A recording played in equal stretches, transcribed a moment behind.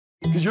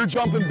because you're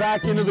jumping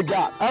back into the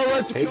gap.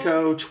 Hey,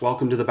 Coach.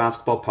 Welcome to the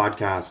Basketball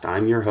Podcast.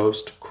 I'm your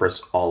host,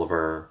 Chris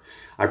Oliver.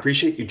 I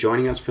appreciate you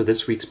joining us for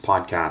this week's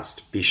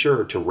podcast. Be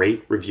sure to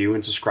rate, review,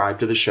 and subscribe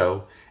to the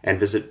show, and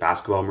visit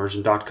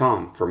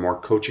basketballimmersion.com for more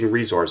coaching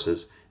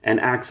resources and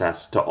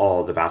access to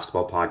all the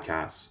basketball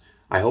podcasts.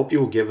 I hope you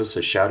will give us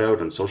a shout out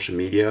on social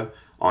media,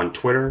 on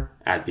Twitter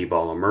at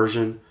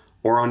 @BBallImmersion,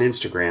 or on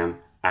Instagram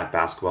at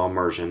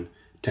 @BasketballImmersion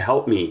to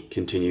help me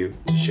continue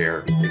to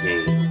share the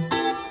game.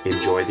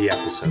 Enjoy the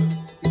episode.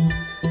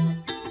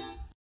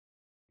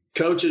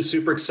 Coach is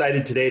super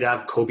excited today to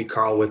have Coby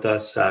Karl with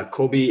us.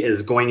 Coby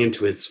is going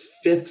into his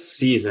 5th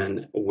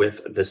season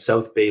with the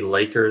South Bay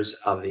Lakers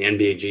of the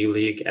NBA G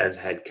League as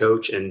head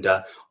coach. And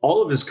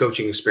all of his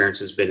coaching experience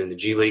has been in the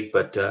G League,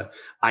 but a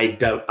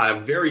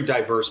very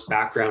diverse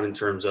background in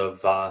terms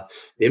of the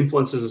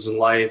influences in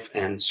life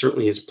and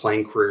certainly his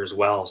playing career as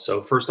well.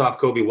 So first off,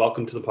 Coby,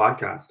 welcome to the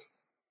podcast.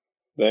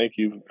 Thank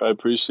you. I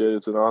appreciate it.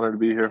 It's an honor to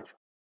be here.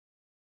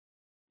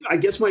 I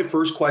guess my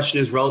first question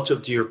is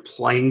relative to your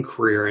playing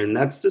career, and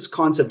that's this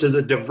concept. Does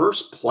a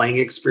diverse playing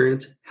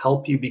experience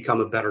help you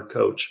become a better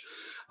coach?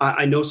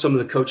 I know some of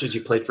the coaches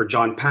you played for,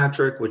 John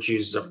Patrick, which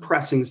uses a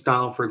pressing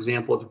style, for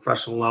example, at the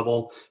professional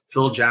level,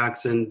 Phil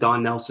Jackson,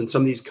 Don Nelson,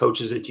 some of these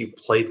coaches that you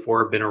played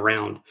for have been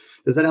around.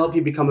 Does that help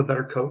you become a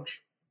better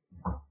coach?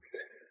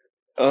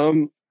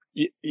 I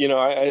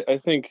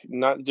think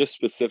not just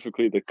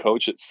specifically the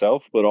coach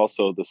itself, but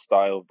also the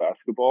style of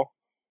basketball.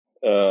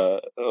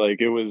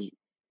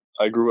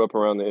 I grew up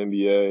around the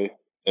NBA,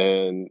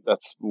 and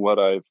that's what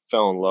I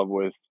fell in love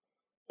with.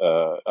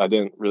 I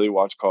didn't really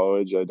watch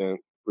college. I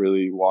didn't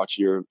really watch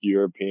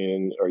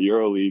European or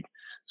EuroLeague.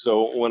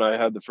 So when I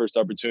had the first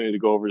opportunity to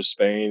go over to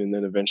Spain and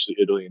then eventually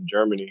Italy and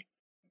Germany,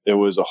 it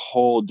was a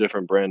whole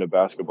different brand of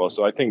basketball.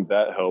 So I think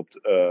that helped,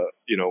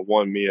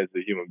 me as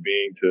a human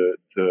being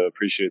to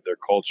appreciate their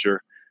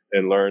culture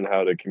and learn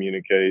how to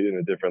communicate in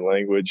a different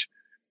language.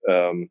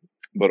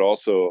 But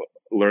also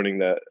learning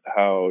that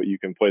how you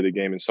can play the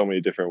game in so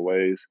many different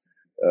ways.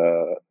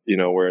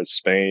 Where in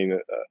Spain,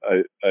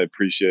 I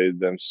appreciated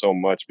them so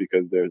much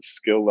because their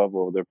skill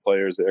level of their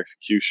players, their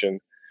execution.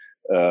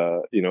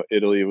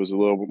 Italy was a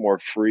little bit more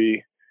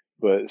free,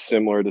 but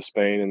similar to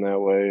Spain in that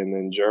way. And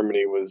then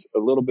Germany was a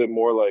little bit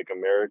more like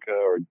America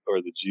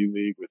or the G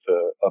League with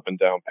a up and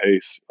down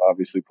pace,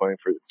 obviously playing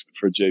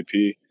for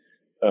JP.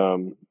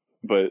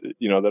 But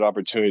that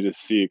opportunity to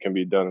see it can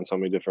be done in so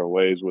many different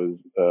ways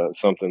was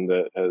something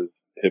that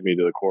has hit me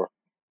to the core.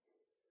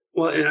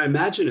 Well, and I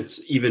imagine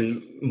it's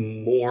even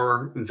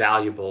more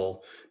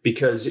valuable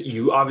because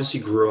you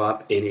obviously grew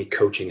up in a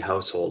coaching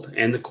household.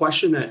 And the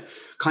question that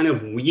kind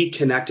of we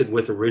connected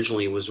with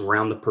originally was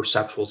around the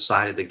perceptual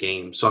side of the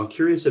game. So I'm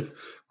curious if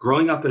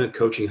growing up in a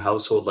coaching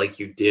household like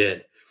you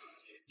did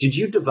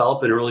you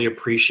develop an early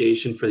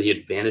appreciation for the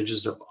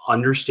advantages of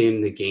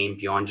understanding the game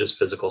beyond just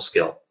physical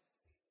skill?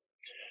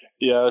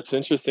 Yeah, it's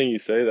interesting you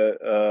say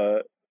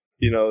that.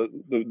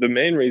 The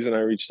main reason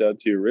I reached out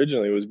to you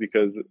originally was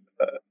because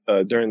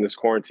during this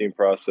quarantine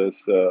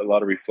process, a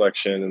lot of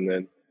reflection, and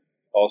then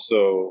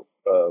also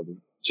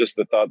just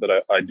the thought that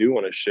I do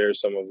want to share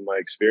some of my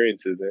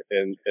experiences,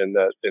 and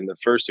that in the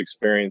first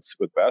experience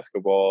with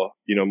basketball,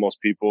 most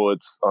people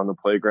it's on the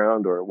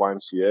playground or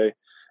YMCA.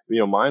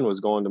 Mine was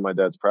going to my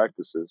dad's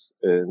practices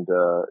and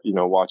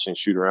watching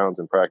shoot arounds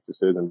and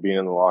practices and being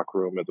in the locker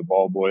room as a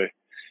ball boy,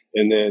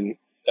 and then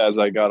as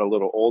I got a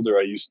little older,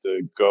 I used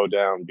to go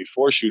down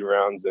before shoot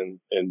arounds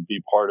and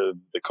be part of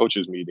the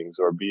coaches meetings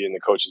or be in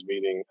the coaches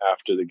meeting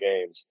after the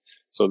games.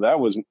 So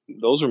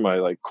those are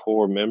my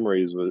core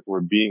memories were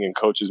being in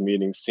coaches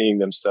meetings, seeing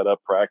them set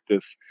up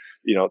practice,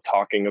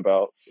 talking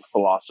about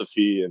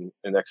philosophy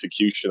and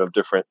execution of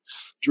different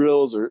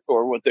drills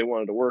or what they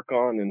wanted to work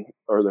on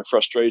or their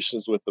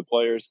frustrations with the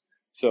players.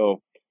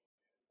 So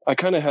I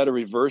kind of had a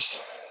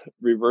reverse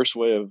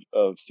way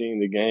of seeing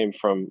the game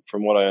from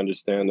what I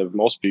understand of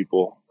most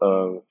people,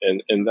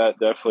 and that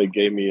definitely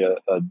gave me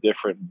a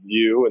different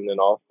view, and then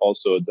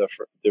also a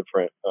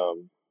different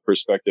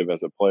perspective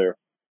as a player.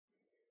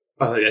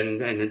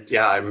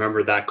 I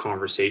remember that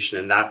conversation,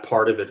 and that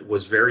part of it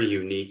was very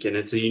unique, and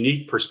it's a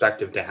unique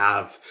perspective to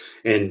have,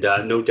 and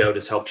no doubt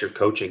has helped your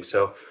coaching.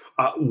 So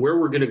where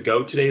we're going to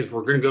go today is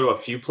we're going to go to a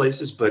few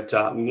places, but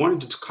we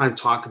wanted to kind of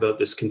talk about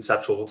this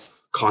conceptual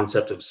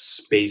concept of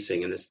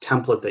spacing and this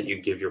template that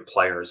you give your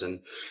players, and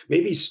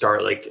maybe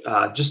start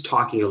just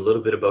talking a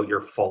little bit about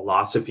your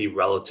philosophy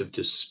relative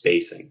to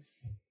spacing.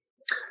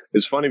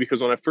 It's funny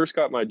because when I first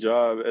got my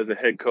job as a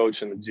head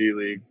coach in the G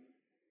League,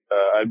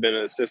 I'd been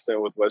an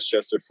assistant with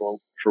Westchester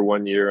for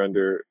 1 year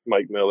under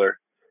Mike Miller,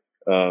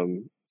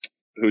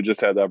 who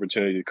just had the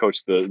opportunity to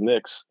coach the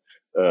Knicks,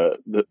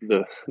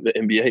 the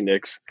NBA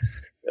Knicks,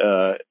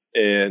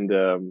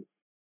 and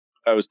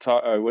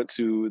I went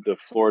to the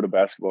Florida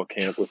basketball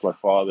camp with my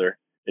father,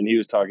 and he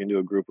was talking to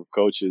a group of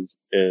coaches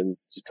and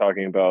just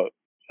talking about,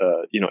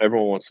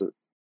 everyone wants to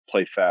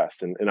play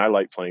fast. And I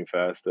like playing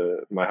fast.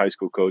 My high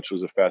school coach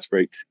was a fast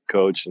break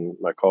coach, and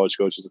my college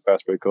coach was a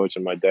fast break coach.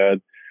 And my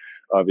dad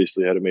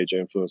obviously had a major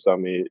influence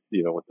on me,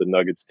 with the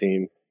Nuggets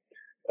team.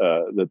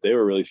 that they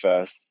were really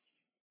fast.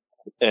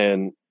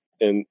 And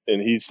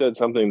he said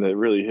something that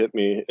really hit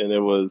me, and it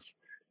was,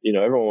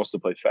 everyone wants to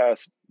play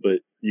fast, but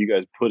you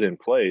guys put in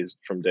plays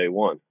from day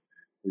one.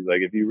 He's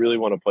like, if you really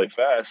want to play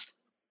fast,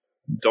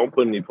 don't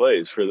put any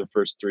plays for the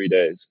first 3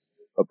 days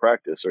of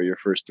practice or your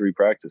first 3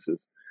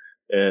 practices.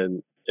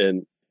 And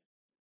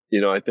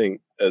I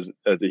think as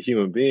a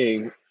human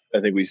being,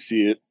 I think we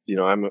see it.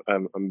 I'm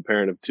a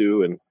parent of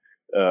 2, and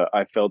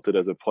I felt it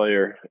as a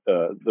player.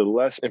 The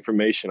less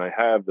information I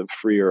have, the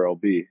freer I'll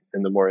be,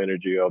 and the more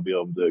energy I'll be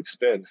able to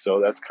expend. So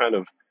that's kind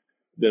of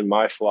been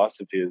my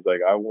philosophy. Is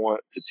like, I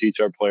want to teach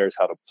our players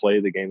how to play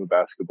the game of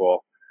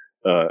basketball,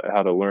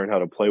 how to learn how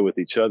to play with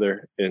each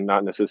other, and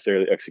not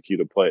necessarily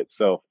execute a play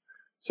itself.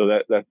 So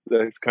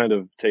that's kind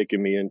of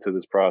taken me into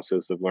this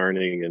process of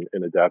learning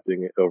and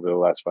adapting over the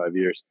last 5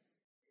 years.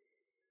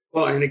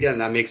 Well, and again,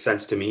 that makes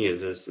sense to me.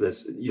 Is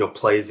this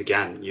plays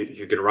again?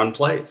 You're going to run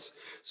plays.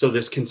 So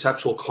this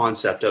conceptual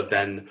concept of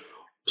then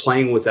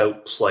playing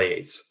without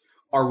plays.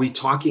 Are we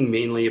talking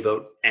mainly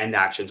about end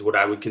actions? What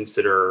I would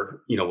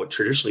consider, what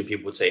traditionally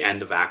people would say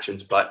end of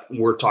actions, but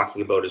we're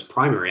talking about as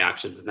primary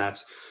actions, and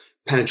that's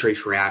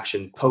penetration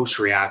reaction, post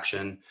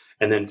reaction,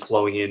 and then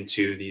flowing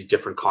into these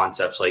different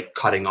concepts like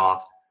cutting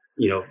off,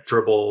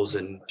 dribbles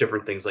and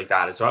different things like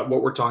that. Is that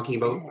what we're talking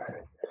about?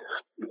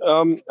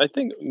 I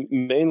think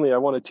mainly I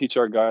want to teach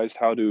our guys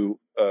how to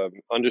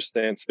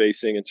understand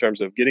spacing in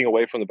terms of getting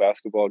away from the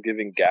basketball,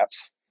 giving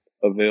gaps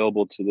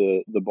available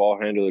to the ball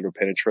handler to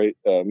penetrate,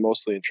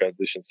 mostly in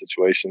transition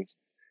situations.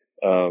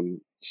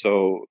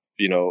 So,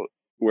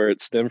 where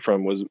it stemmed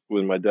from was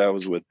when my dad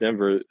was with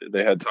Denver,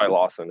 they had Ty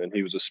Lawson, and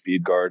he was a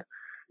speed guard.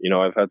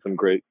 I've had some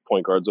great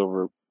point guards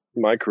over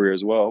my career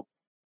as well.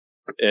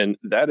 And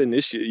that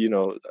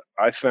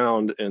I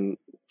found, and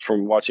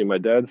from watching my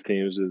dad's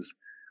teams, is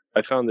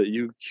I found that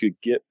you could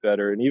get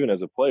better, and even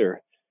as a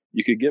player,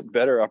 you could get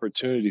better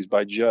opportunities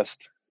by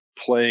just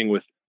playing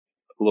with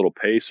a little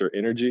pace or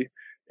energy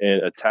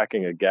and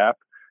attacking a gap,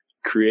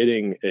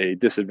 creating a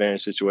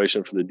disadvantage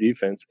situation for the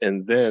defense,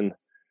 and then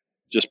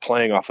just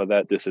playing off of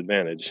that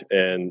disadvantage.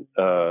 And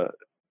a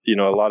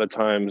lot of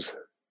times,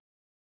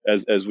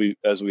 as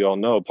we all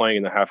know, playing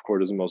in the half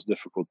court is the most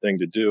difficult thing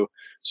to do.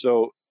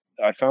 So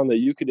I found that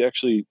you could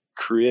actually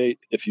create,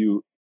 if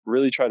you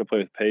really try to play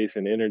with pace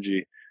and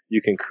energy,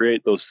 you can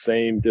create those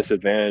same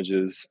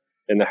disadvantages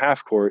in the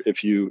half court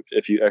if you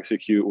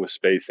execute with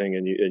spacing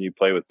and you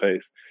play with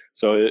pace.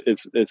 So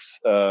it's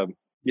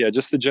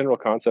just the general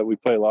concept. We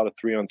play a lot of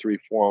 3-on-3,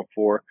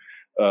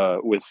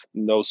 4-on-4, with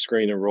no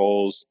screen and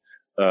rolls,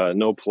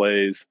 no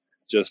plays,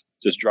 just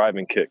drive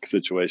and kick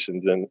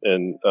situations.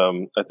 And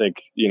I think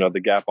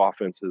the gap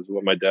offense is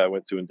what my dad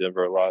went to in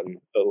Denver a lot, and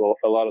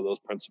a lot of those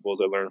principles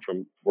I learned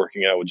from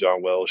working out with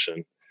John Welsh,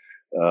 and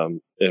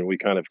we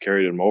kind of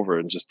carried them over,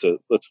 and just to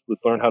let's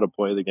learn how to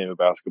play the game of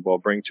basketball,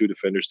 bring 2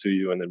 defenders to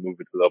you, and then move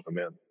it to the open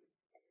man.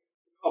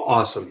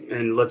 Awesome.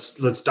 And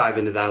let's dive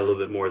into that a little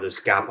bit more, this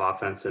gap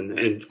offense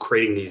and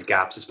creating these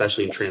gaps,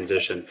 especially in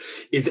transition.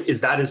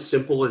 Is that as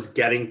simple as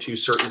getting to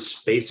certain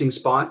spacing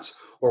spots,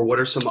 or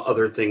what are some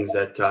other things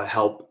that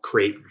help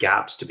create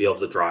gaps to be able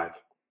to drive?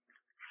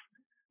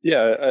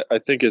 Yeah, I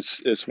think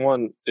it's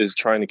one is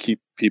trying to keep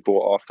people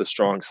off the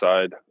strong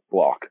side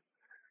block.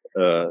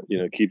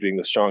 Keeping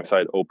the strong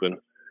side open.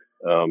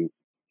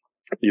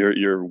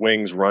 Your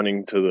wings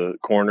running to the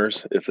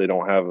corners if they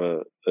don't have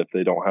a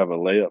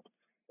layup,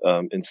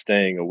 and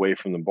staying away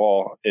from the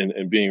ball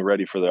and being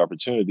ready for the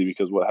opportunity.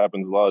 Because what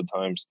happens a lot of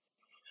times,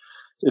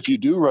 if you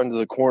do run to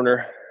the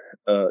corner,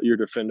 your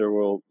defender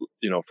will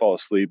fall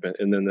asleep,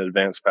 and then the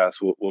advanced pass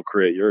will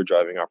create your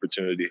driving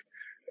opportunity.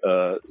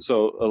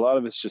 So a lot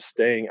of it's just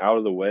staying out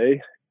of the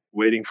way,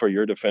 waiting for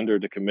your defender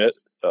to commit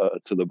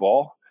to the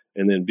ball,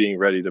 and then being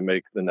ready to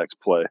make the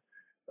next play.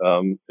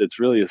 It's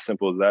really as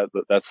simple as that,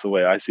 but that's the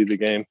way I see the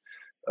game.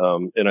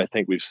 And I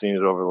think we've seen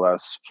it over the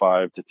last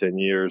 5 to 10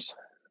 years,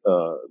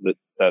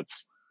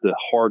 that's the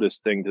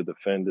hardest thing to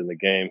defend in the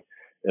game.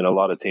 And a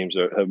lot of teams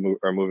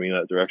are moving in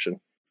that direction.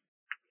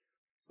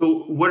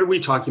 So what are we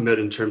talking about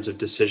in terms of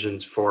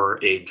decisions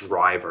for a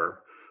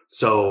driver?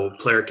 So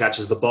player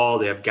catches the ball,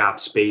 they have gap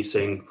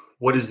spacing.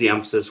 What is the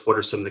emphasis? What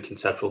are some of the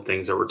conceptual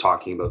things that we're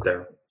talking about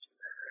there?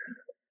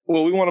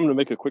 Well, we want them to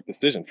make a quick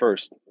decision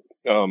first.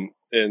 And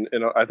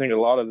I think a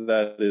lot of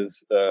that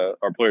is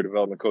our player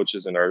development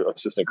coaches and our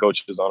assistant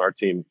coaches on our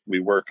team. We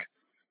work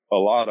a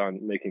lot on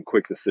making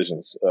quick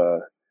decisions,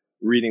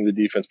 reading the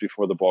defense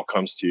before the ball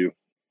comes to you.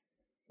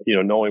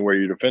 Knowing where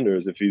your defender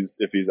is. If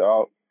he's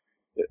out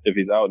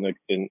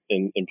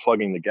and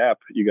plugging the gap,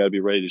 you got to be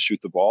ready to shoot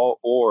the ball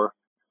or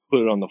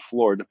put it on the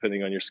floor,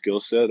 depending on your skill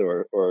set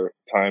or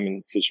time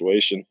and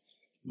situation.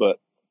 But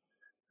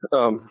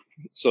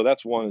so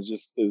that's one,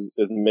 is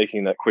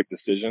making that quick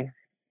decision.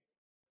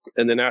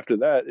 And then after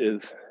that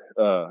is,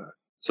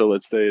 so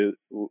let's say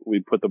we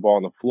put the ball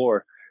on the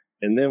floor,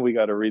 and then we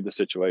got to read the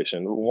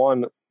situation.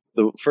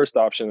 The first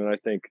option, and I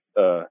think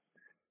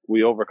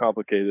we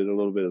overcomplicate it a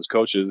little bit as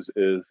coaches,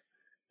 is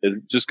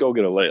just go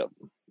get a layup.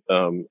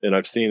 And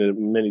I've seen it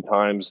many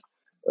times.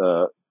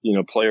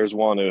 Players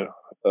want to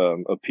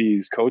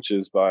appease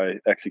coaches by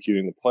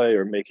executing the play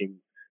or making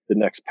the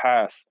next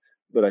pass.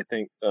 But I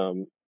think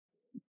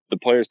the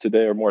players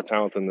today are more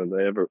talented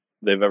than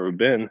they've ever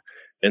been,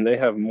 and they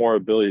have more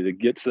ability to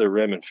get to the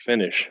rim and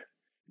finish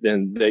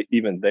than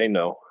they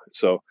know.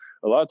 So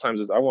a lot of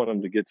times I want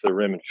them to get to the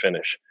rim and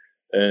finish.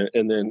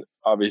 And then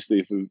obviously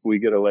if we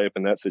get a layup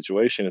in that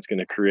situation, it's going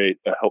to create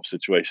a help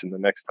situation the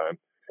next time.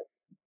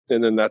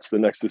 And then that's the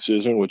next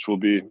decision, which will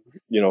be,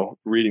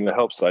 reading the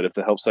help side. If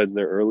the help side's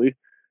there early,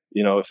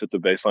 if it's a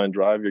baseline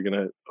drive, you're going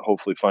to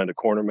hopefully find a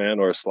corner man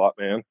or a slot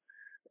man.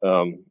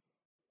 And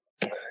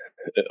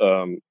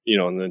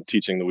then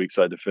teaching the weak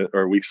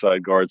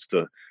side guards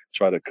to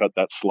try to cut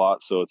that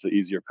slot so it's an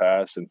easier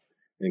pass and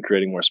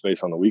creating more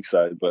space on the weak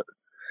side. But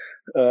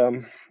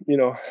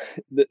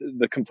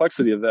the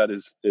complexity of that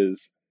is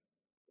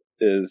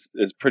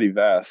pretty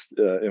vast,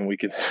 and we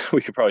could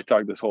probably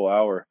talk this whole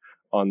hour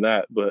on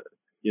that. But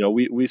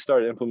we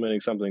started implementing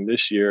something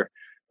this year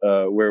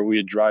where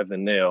we drive the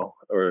nail,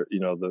 or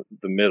the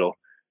middle,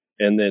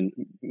 and then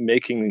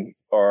making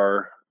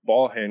our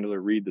ball handler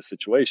read the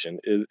situation.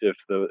 If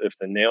the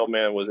nail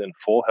man was in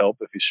full help,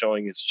 if he's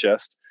showing his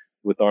chest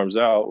with arms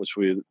out, which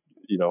we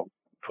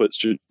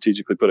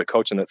strategically put a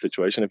coach in that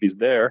situation, if he's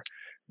there,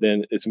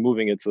 then it's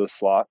moving it to the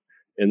slot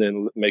and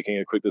then making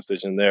a quick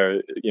decision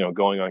there,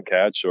 going on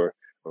catch or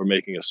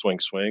making a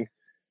swing.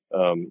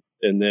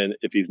 And then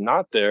if he's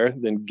not there,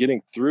 then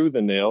getting through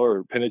the nail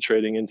or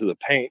penetrating into the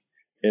paint.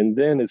 And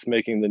then it's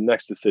making the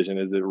next decision.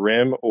 Is it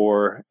rim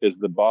or is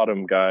the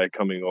bottom guy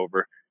coming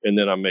over? And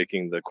then I'm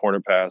making the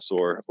corner pass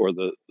or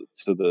to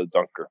the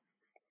dunker.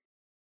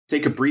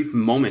 Take a brief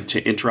moment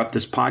to interrupt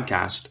this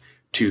podcast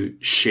to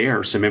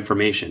share some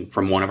information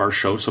from one of our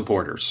show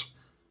supporters.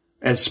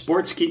 As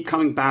sports keep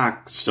coming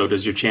back, so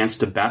does your chance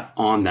to bet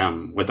on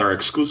them with our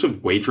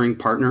exclusive wagering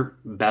partner,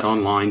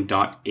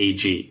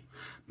 betonline.ag.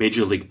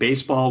 Major League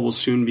Baseball will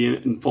soon be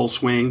in full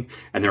swing,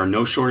 and there are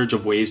no shortage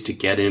of ways to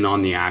get in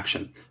on the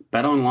action.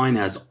 BetOnline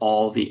has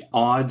all the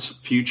odds,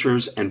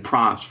 futures, and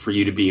props for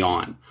you to be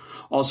on.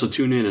 Also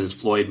tune in as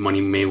Floyd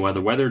Money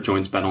Mayweather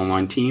joins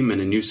BetOnline team in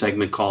a new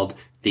segment called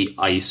The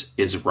Ice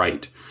is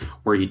Right,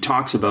 where he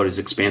talks about his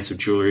expansive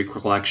jewelry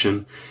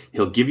collection.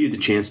 He'll give you the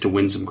chance to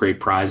win some great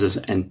prizes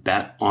and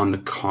bet on the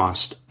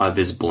cost of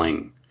his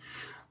bling.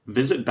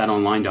 Visit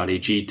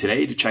betonline.ag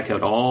today to check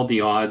out all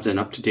the odds and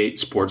up-to-date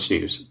sports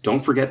news.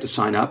 Don't forget to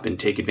sign up and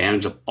take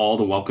advantage of all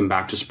the welcome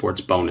back to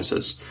sports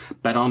bonuses.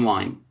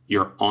 BetOnline,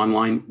 your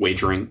online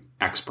wagering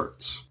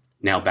experts.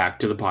 Now back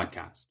to the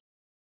podcast.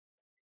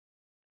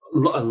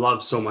 I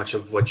love so much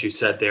of what you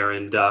said there,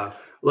 and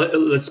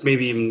let's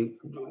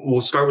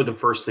we'll start with the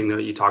first thing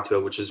that you talked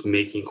about, which is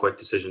making quick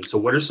decisions. So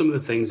what are some of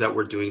the things that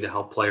we're doing to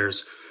help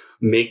players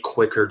make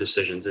quicker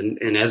decisions?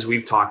 And as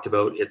we've talked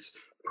about, it's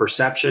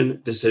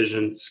perception,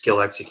 decision, skill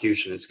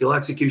execution, and skill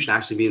execution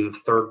actually being the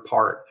third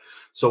part.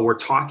 So we're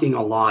talking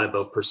a lot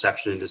about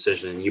perception and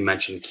decision, and you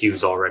mentioned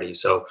cues already.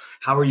 So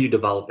how are you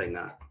developing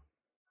that?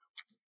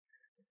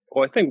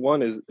 Well, I think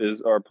one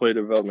is our player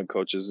development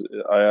coaches.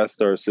 I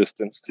asked our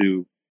assistants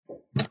to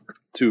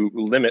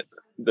limit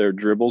their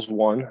dribbles,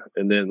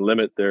 and then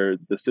limit their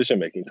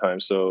decision-making time.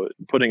 So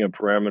putting a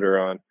parameter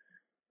on,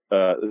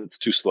 it's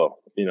too slow,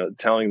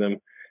 telling them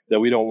that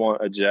we don't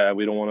want a jab,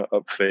 we don't want to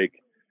up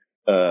fake.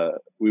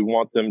 We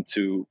want them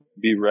to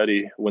be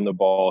ready when the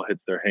ball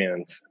hits their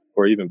hands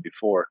or even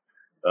before.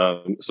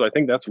 So I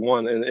think that's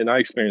one. And I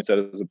experienced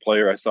that as a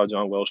player. I saw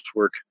John Welsh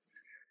work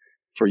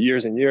for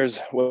years and years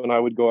when I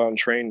would go out and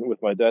train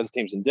with my dad's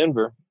teams in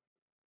Denver,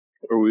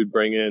 or we'd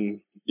bring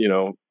in,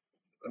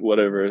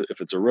 whatever, if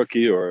it's a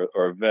rookie or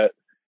a vet,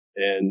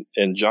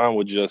 and John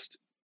would just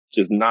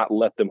not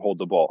let them hold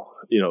the ball,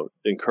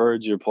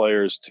 encourage your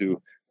players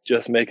to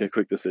just make a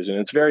quick decision.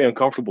 It's very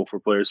uncomfortable for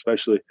players,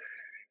 especially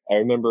I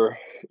remember,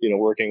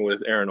 working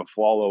with Aaron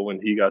Aflalo when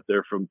he got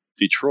there from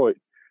Detroit.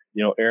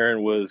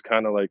 Aaron was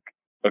kind of like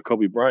a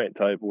Coby Bryant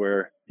type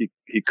where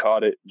he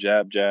caught it,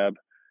 jab,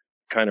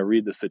 kind of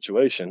read the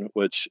situation,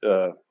 which,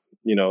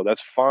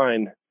 that's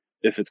fine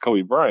if it's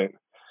Coby Bryant.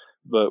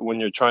 But when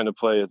you're trying to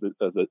play as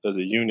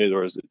a unit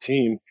or as a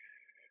team,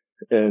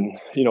 and,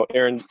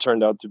 Aaron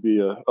turned out to be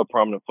a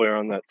prominent player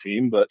on that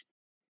team, but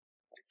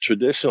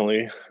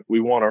traditionally we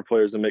want our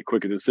players to make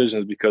quicker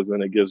decisions because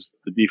then it gives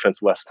the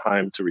defense less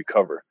time to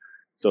recover.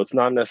 So it's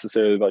not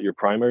necessarily about your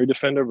primary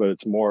defender, but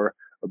it's more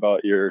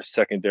about your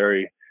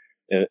secondary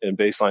and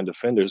baseline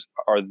defenders.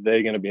 Are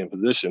they going to be in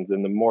positions?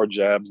 And the more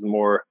jabs, the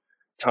more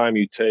time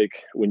you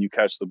take when you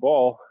catch the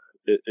ball,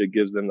 it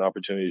gives them the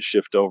opportunity to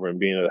shift over and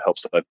be in a help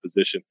side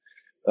position.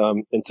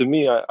 And to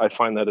me, I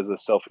find that as a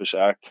selfish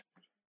act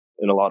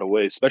in a lot of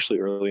ways, especially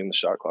early in the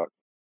shot clock.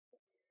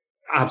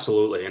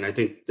 Absolutely. And I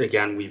think,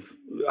 again,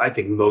 I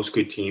think most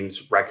good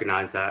teams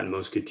recognize that and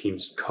most good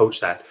teams coach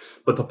that.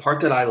 But the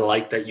part that I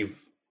like that you've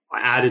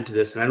added to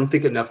this, and I don't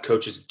think enough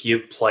coaches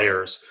give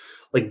players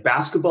Like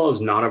basketball is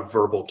not a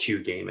verbal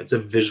cue game. It's a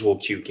visual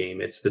cue game.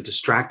 It's the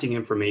distracting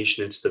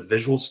information. It's the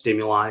visual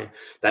stimuli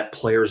that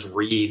players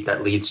read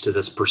that leads to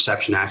this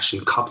perception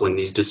action coupling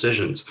these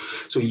decisions.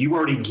 So you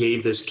already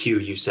gave this cue.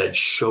 You said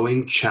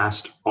showing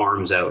chest,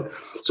 arms out.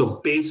 So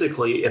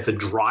basically, if a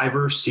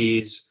driver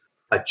sees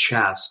a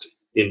chest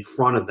in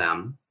front of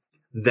them,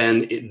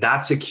 then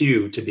that's a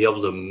cue to be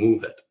able to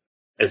move it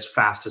as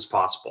fast as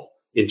possible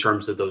in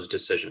terms of those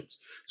decisions.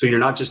 So you're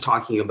not just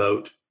talking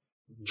about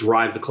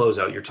drive the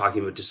closeout, you're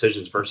talking about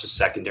decisions versus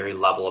secondary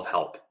level of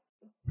help.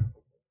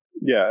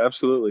 Yeah,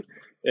 absolutely.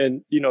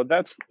 And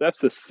that's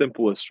the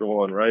simplest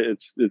one, right?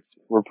 It's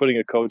we're putting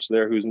a coach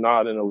there who's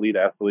not an elite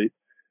athlete,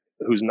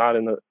 who's not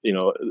in at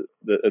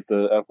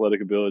the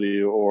athletic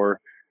ability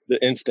or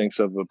the instincts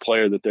of a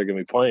player that they're going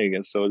to be playing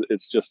against. So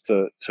it's just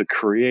to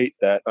create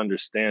that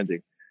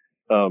understanding.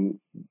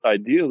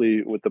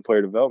 Ideally, with the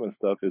player development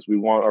stuff, is we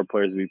want our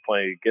players to be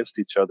playing against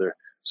each other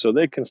so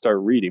they can start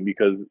reading,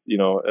 because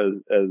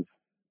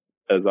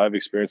as I've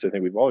experienced, I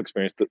think we've all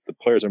experienced, that the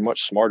players are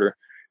much smarter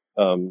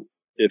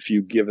if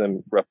you give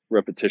them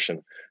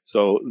repetition.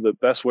 So the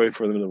best way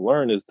for them to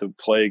learn is to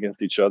play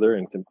against each other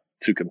and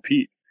to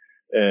compete.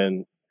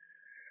 And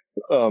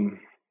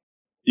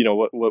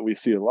what we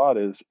see a lot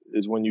is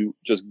when you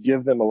just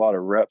give them a lot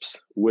of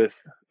reps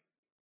with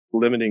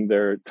limiting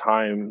their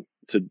time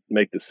to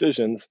make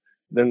decisions,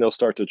 then they'll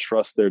start to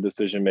trust their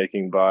decision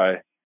making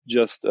by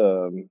just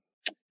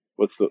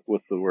what's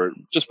the word?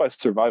 Just by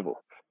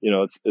survival.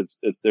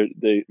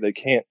 They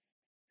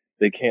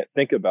can't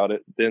think about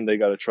it. Then they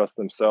got to trust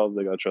themselves.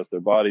 They got to trust their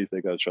bodies. They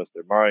got to trust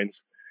their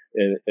minds.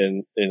 And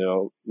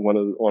one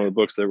of the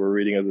books that we're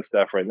reading as a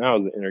staff right now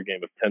is The Inner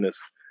Game of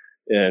Tennis.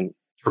 And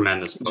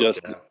tremendous book,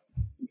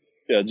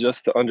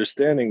 just the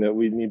understanding that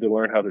we need to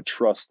learn how to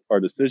trust our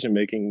decision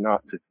making,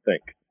 not to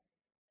think.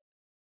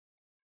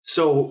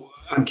 So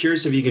I'm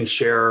curious if you can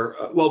share.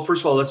 Well,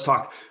 first of all, let's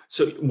talk.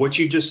 So what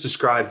you just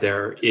described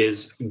there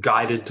is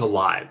guided to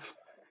live.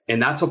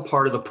 And that's a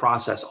part of the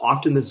process.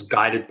 Often this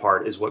guided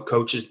part is what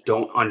coaches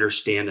don't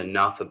understand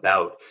enough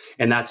about.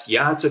 And that's,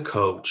 it's a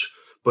coach,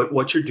 but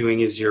what you're doing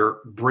is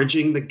you're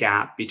bridging the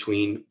gap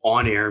between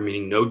on air,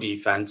 meaning no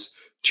defense,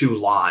 to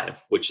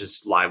live, which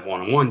is live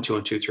 1-on-1,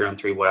 2-on-2,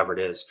 3-on-3, whatever it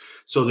is.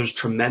 So there's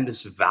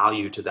tremendous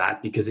value to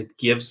that because it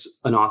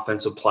gives an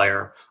offensive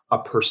player a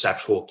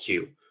perceptual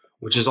cue,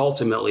 which is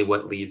ultimately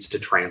what leads to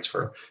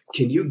transfer.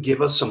 Can you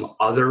give us some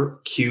other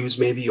cues?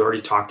 Maybe you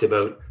already talked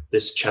about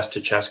this chest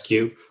to chest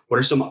cue. What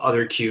are some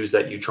other cues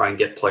that you try and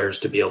get players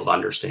to be able to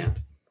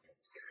understand?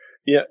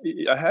 Yeah,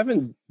 I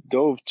haven't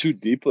dove too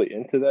deeply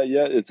into that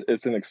yet.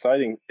 It's an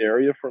exciting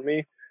area for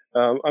me.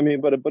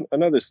 But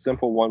another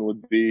simple one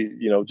would be,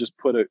 just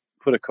put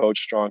a coach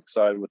strong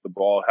side with the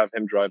ball, have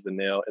him drive the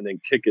nail, and then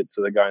kick it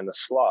to the guy in the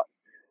slot,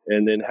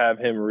 and then have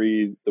him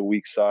read the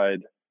weak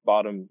side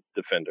bottom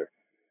defender.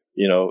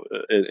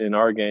 In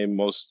our game,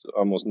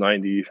 almost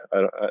 90.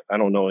 I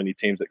don't know any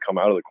teams that come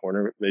out of the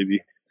corner.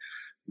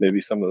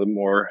 Maybe some of the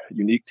more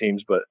unique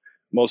teams, but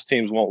most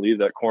teams won't leave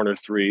that corner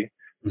three.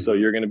 Mm-hmm. So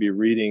you're going to be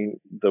reading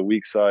the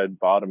weak side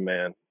bottom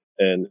man.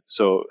 And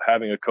so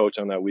having a coach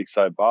on that weak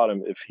side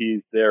bottom, if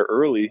he's there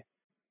early,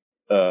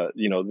 then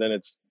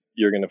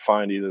you're going to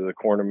find either the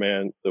corner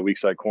man, the weak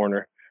side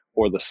corner,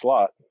 or the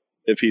slot.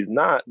 If he's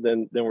not,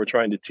 then we're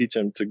trying to teach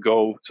him to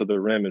go to the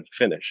rim and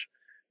finish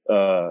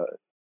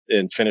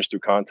through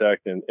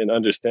contact, and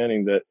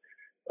understanding that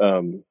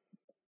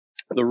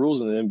the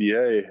rules in the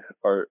NBA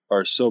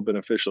are so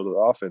beneficial to the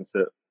offense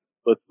that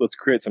let's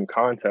create some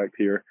contact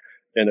here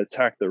and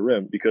attack the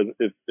rim, because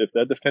if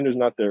that defender's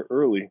not there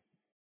early,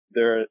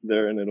 they're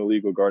in an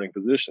illegal guarding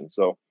position.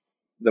 So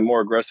the more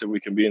aggressive we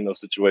can be in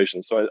those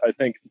situations. So I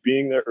think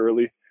being there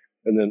early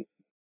and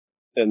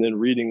then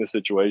reading the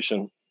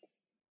situation.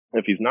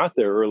 If he's not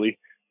there early,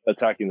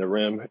 attacking the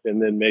rim,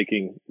 and then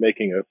making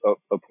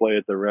a play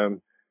at the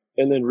rim,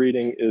 and then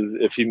reading is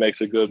if he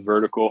makes a good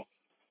vertical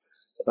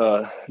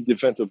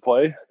defensive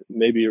play,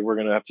 maybe we're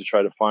going to have to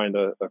try to find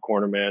a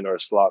corner man or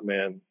a slot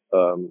man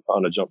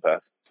on a jump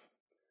pass.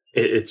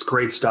 It's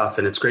great stuff,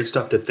 and it's great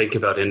stuff to think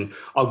about. And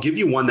I'll give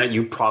you one that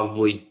you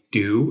probably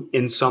do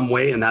in some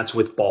way, and that's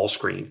with ball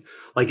screen.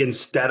 Like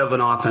instead of an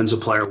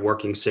offensive player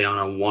working, say, on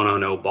a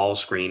 1-on-0 ball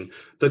screen,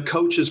 the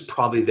coach is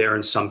probably there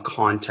in some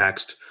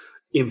context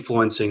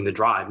influencing the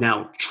drive.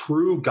 Now,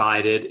 true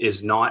guided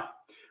is not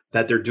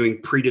that they're doing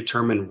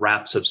predetermined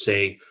reps of,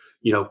 say,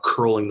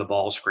 curling the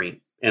ball screen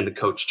and the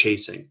coach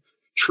chasing.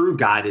 True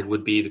guided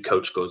would be the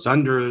coach goes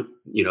under,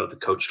 the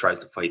coach tries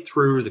to fight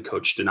through, the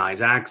coach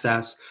denies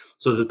access,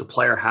 so that the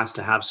player has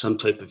to have some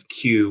type of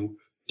cue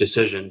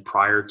decision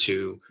prior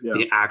to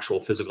the actual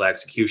physical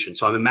execution.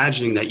 So I'm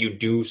imagining that you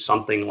do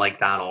something like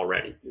that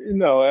already.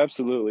 No,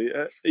 absolutely.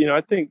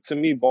 I think to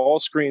me, ball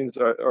screens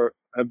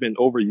have been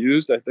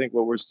overused. I think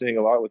what we're seeing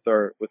a lot with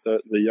the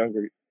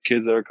younger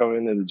kids that are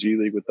coming into the G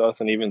League with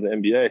us and even the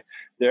NBA,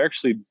 they're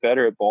actually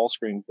better at ball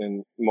screens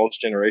than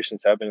most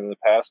generations have been in the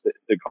past.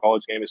 The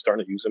college game is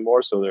starting to use them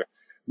more, so they're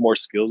more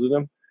skilled at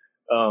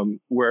them.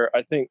 Where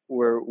I think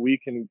where we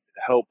can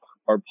help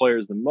our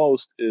players the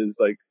most is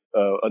like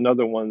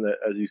Another one that,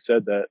 as you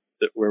said, that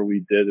where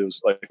we did, it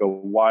was like a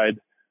wide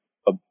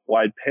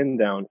pin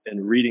down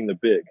and reading the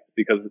big,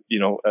 because,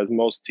 as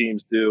most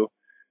teams do,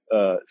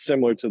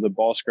 similar to the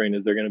ball screen,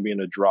 is they're going to be in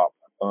a drop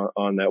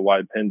on that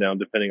wide pin down,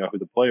 depending on who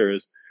the player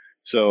is.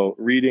 So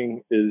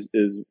reading is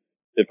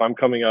if I'm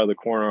coming out of the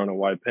corner on a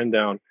wide pin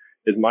down,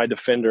 is my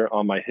defender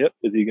on my hip?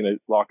 Is he going to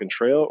lock and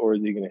trail, or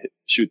is he going to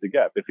shoot the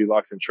gap? If he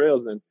locks and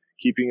trails, then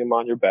keeping him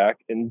on your back.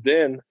 And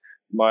then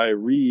my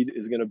read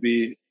is going to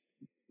be,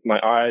 my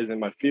eyes and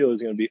my feel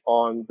is going to be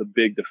on the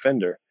big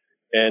defender.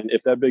 And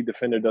if that big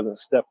defender doesn't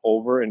step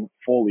over and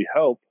fully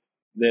help,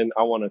 then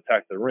I want to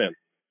attack the rim.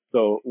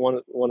 So one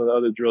of the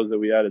other drills that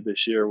we added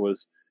this year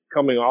was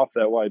coming off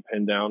that wide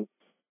pin down,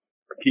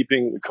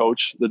 keeping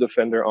the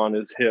defender on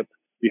his hip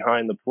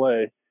behind the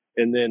play,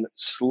 and then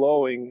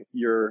slowing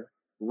your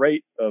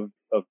rate of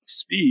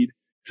speed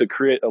to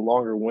create a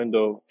longer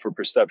window for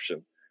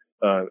perception.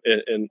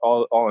 And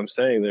all I'm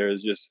saying there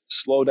is just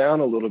slow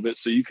down a little bit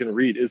so you can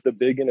read, is the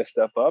big going to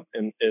step up,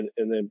 and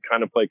then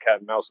kind of play cat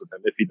and mouse with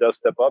him. If he does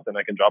step up, then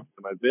I can drop it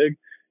to my big.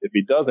 If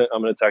he doesn't,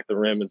 I'm going to attack the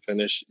rim and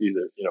finish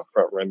either,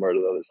 front rim or to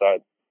the other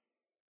side.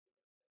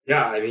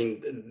 Yeah, I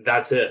mean,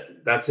 that's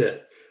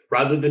it.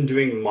 Rather than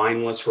doing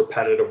mindless,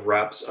 repetitive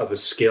reps of a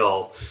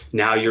skill,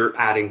 now you're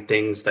adding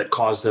things that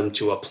cause them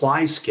to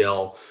apply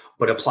skill,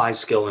 but apply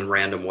skill in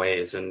random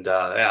ways. And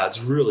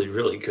it's really,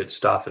 really good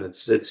stuff. And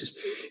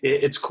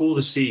it's cool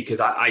to see, because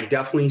I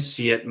definitely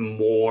see it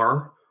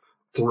more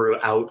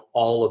throughout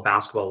all of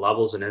basketball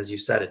levels. And as you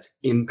said, it's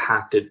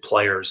impacted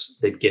players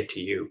that get to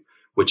you,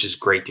 which is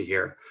great to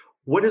hear.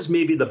 What is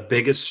maybe the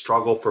biggest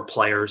struggle for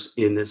players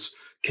in this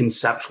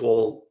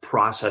conceptual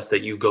process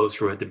that you go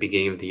through at the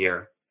beginning of the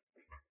year?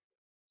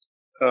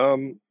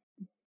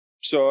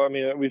 So, I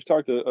mean, we've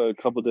talked a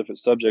couple different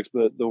subjects,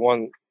 but the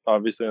one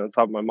obviously on the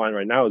top of my mind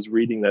right now is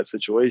reading that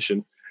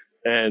situation,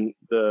 and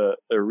the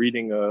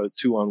reading a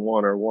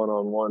 2-on-1 or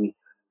 1-on-1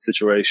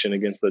 situation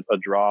against a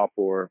drop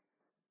or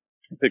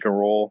pick and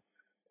roll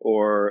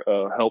or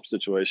a help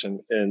situation.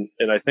 And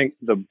I think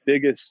the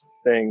biggest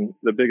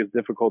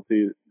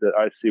difficulty that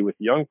I see with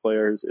young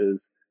players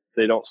is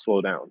they don't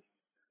slow down.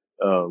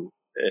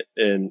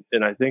 And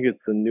I think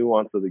it's the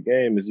nuance of the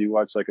game. Is you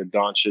watch like a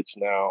Doncic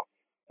now,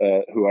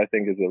 who I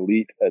think is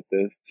elite at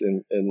this,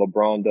 and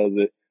LeBron does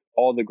it.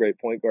 All the great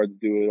point guards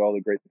do it. All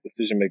the great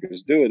decision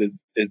makers do it.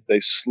 Is they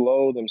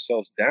slow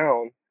themselves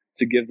down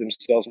to give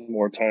themselves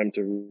more time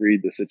to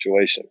read the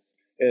situation.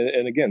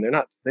 And again, they're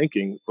not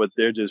thinking, but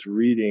they're just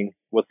reading.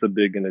 What's the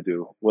big going to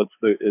do?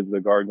 Is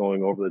the guard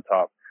going over the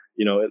top?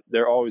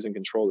 They're always in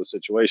control of the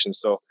situation.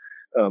 So,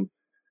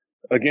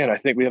 again, I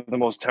think we have the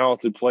most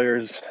talented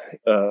players,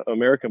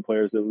 American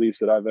players at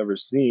least, that I've ever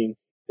seen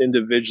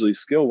individually,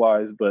 skill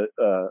wise. But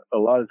a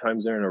lot of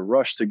times they're in a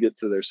rush to get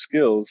to their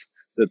skills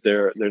that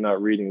they're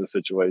not reading the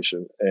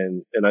situation.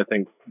 And I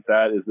think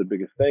that is the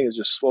biggest thing, is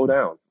just slow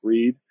down,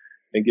 read,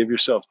 and give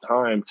yourself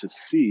time to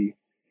see.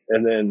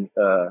 And then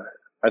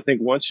I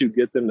think once you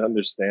get them to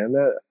understand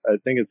that, I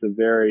think it's a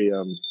very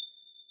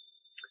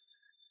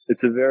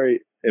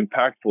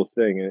impactful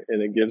thing,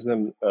 and it gives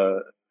them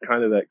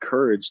kind of that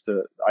courage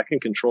to, I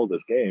can control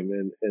this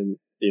game. And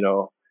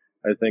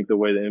I think the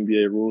way the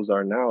NBA rules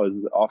are now is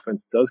the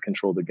offense does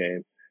control the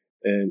game.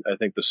 And I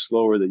think the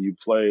slower that you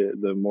play,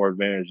 the more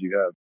advantage you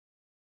have.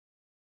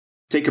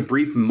 Take a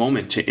brief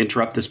moment to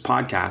interrupt this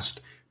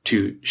podcast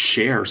to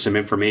share some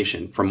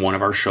information from one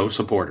of our show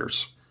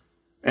supporters.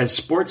 As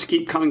sports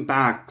keep coming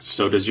back,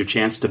 so does your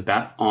chance to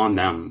bet on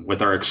them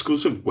with our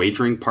exclusive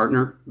wagering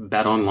partner,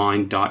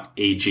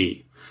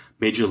 betonline.ag.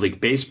 Major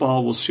League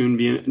Baseball will soon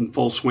be in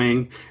full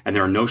swing, and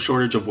there are no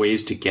shortage of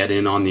ways to get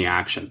in on the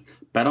action.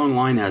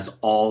 BetOnline has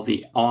all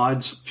the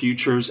odds,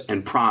 futures,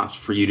 and props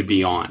for you to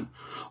be on.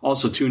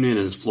 Also tune in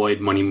as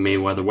Floyd Money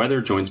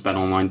Mayweather joins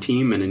BetOnline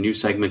team in a new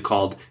segment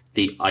called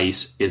The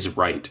Ice is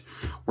Right,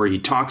 where he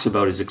talks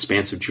about his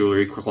expansive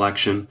jewelry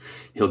collection.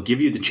 He'll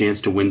give you the chance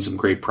to win some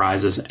great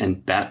prizes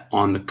and bet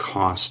on the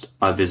cost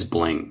of his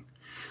bling.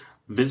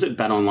 Visit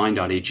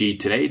betonline.ag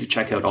today to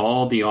check out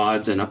all the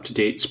odds and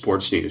up-to-date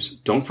sports news.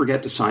 Don't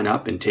forget to sign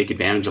up and take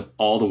advantage of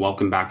all the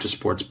welcome back to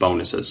sports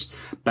bonuses.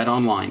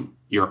 BetOnline,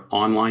 your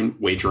online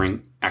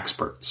wagering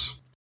experts.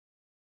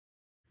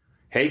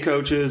 Hey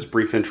coaches,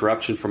 brief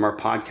interruption from our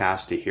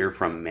podcast to hear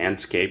from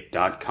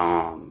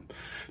manscaped.com.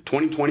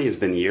 2020 has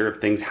been the year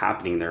of things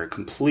happening that are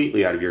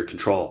completely out of your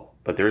control,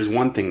 but there is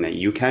one thing that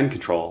you can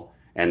control,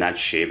 and that's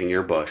shaving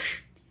your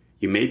bush.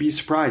 You may be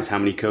surprised how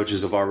many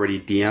coaches have already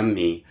DM'd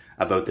me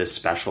about this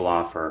special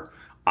offer.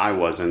 I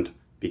wasn't,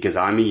 because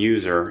I'm a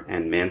user,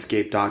 and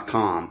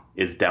manscaped.com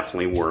is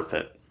definitely worth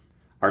it.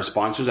 Our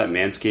sponsors at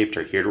Manscaped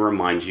are here to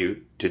remind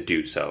you to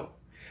do so.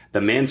 The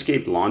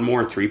Manscaped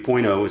Lawnmower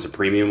 3.0 is a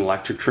premium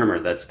electric trimmer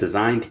that's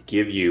designed to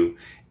give you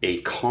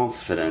a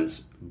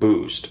confidence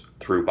boost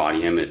through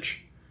body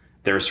image.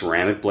 Their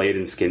ceramic blade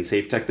and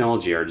skin-safe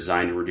technology are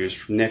designed to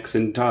reduce nicks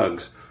and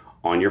tugs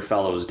on your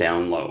fellows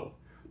down low.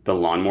 The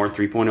Lawnmower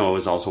 3.0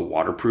 is also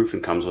waterproof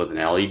and comes with an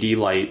LED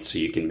light so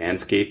you can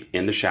manscape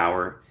in the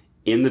shower,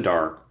 in the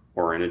dark,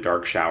 or in a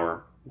dark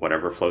shower,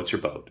 whatever floats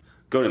your boat.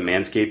 Go to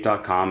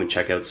manscaped.com and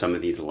check out some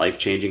of these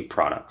life-changing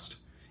products.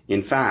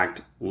 In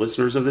fact,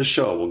 listeners of this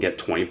show will get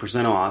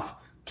 20% off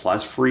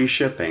plus free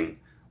shipping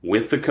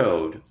with the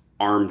code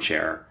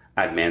ARMCHAIR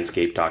at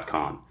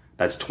manscaped.com.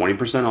 That's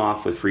 20%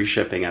 off with free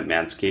shipping at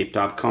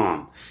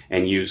manscaped.com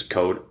and use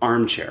code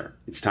ARMCHAIR.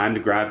 It's time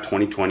to grab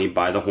 2020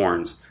 by the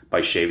horns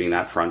by shaving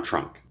that front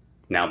trunk.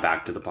 Now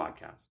back to the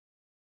podcast.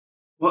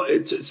 Well,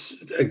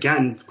 it's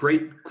again,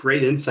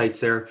 great insights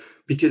there,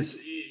 because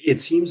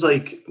it seems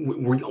like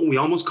we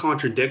almost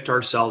contradict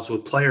ourselves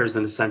with players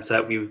in the sense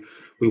that we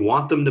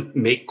want them to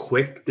make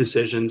quick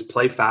decisions,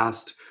 play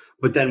fast,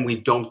 but then we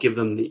don't give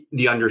them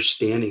the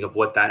understanding of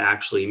what that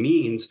actually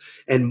means.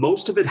 And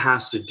most of it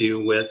has to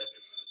do with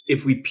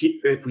if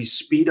we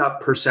speed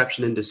up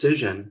perception and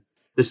decision,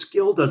 the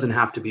skill doesn't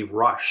have to be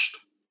rushed.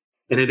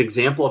 And an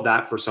example of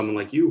that for someone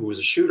like you who is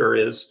a shooter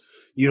is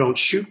you don't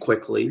shoot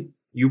quickly.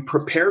 You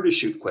prepare to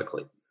shoot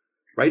quickly,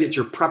 right? It's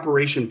your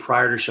preparation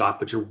prior to shot,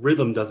 but your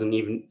rhythm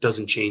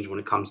doesn't change when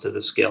it comes to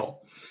the skill.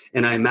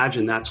 And I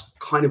imagine that's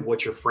kind of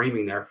what you're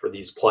framing there for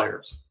these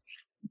players.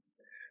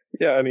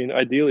 Yeah, I mean,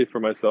 ideally for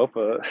myself,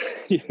 I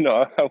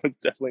was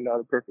definitely not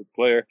a perfect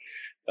player,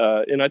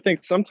 and I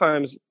think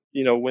sometimes,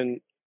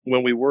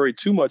 when we worry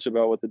too much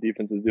about what the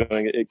defense is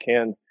doing, it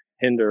can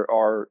hinder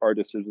our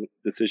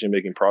decision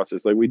making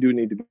process. Like, we do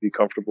need to be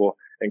comfortable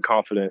and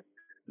confident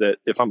that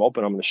if I'm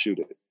open, I'm going to shoot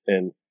it,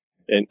 and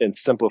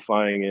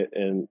simplifying it.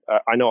 And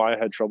I know I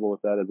had trouble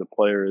with that as a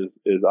player. Is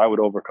I would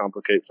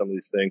overcomplicate some of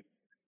these things.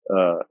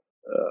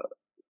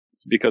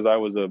 Because I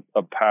was a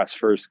pass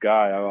first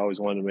guy, I always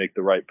wanted to make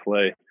the right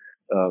play.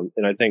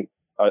 And I think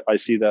I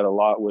see that a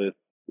lot with,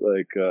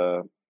 like,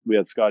 we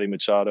had Scotty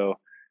Machado,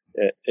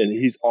 and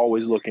he's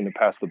always looking to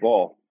pass the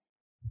ball.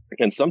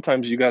 And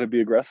sometimes you got to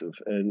be aggressive.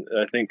 And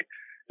I think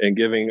in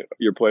giving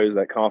your players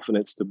that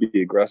confidence to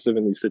be aggressive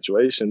in these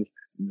situations,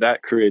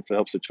 that creates a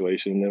help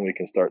situation. And then we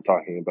can start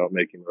talking about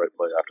making the right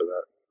play after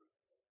that.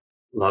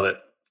 Love it.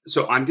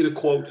 So I'm going to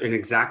quote an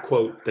exact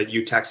quote that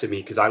you texted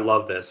me, because I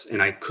love this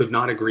and I could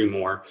not agree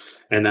more.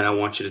 And then I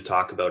want you to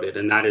talk about it.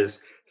 And that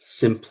is,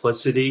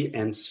 simplicity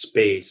and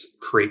space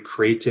create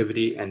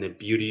creativity and the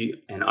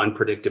beauty and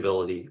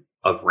unpredictability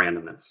of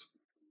randomness.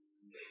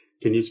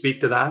 Can you speak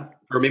to that?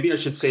 Or maybe I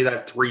should say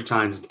that 3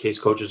 times in case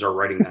coaches are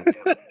writing that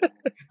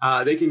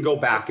down. They can go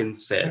back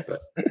and say it.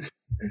 But.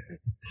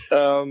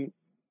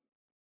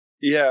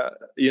 Yeah,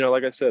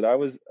 like I said,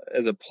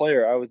 as a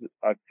player,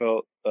 I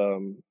felt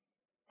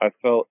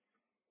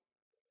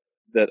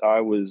that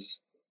I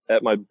was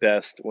at my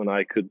best when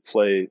I could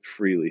play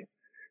freely.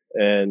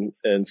 And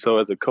so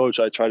as a coach,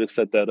 I try to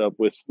set that up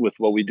with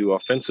what we do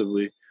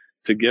offensively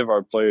to give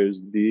our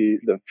players the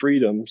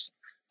freedoms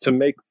to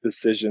make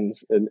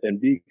decisions and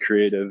be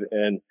creative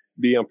and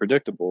be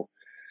unpredictable.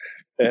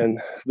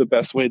 And the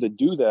best way to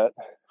do that,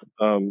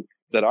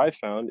 that I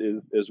found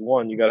is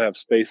one, you got to have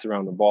space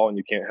around the ball, and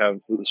you can't have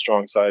the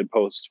strong side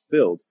posts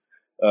filled.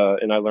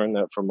 And I learned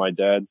that from my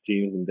dad's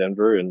teams in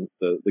Denver and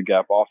the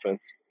gap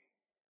offense.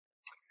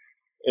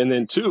 And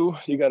then 2,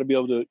 you got to be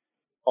able to,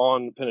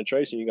 on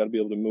penetration, you got to be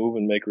able to move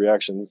and make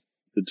reactions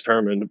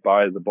determined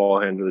by the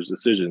ball handler's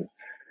decision.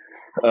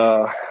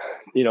 Where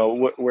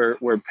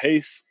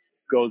pace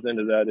goes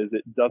into that is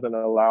it doesn't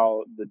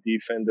allow the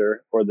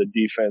defender or the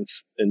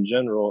defense in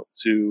general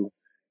to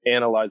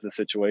analyze the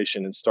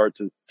situation and start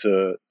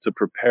to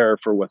prepare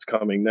for what's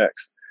coming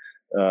next.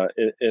 I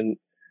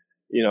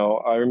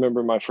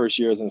remember my first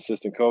year as an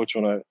assistant coach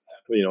when I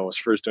was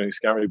first doing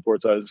scouting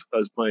reports. I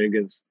was playing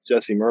against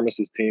Jesse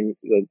Mermis's team,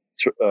 the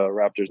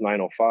Raptors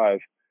 905,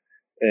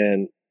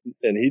 and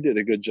he did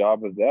a good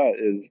job of that.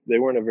 Is they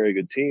weren't a very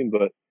good team,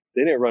 but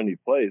they didn't run any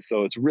plays,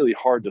 so it's really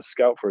hard to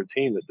scout for a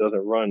team that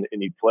doesn't run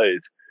any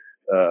plays.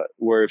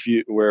 Where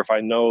if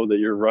I know that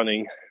you're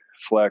running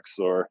flex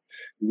or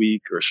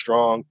weak or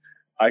strong,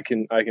 I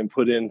can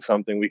put in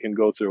something. We can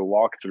go through a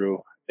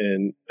walkthrough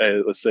and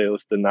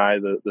let's deny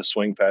the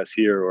swing pass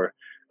here, or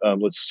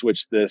let's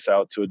switch this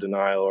out to a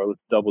denial, or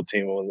let's double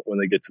team when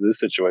they get to this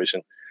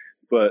situation.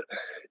 But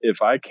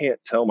if I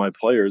can't tell my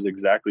players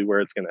exactly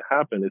where it's going to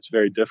happen, it's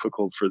very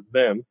difficult for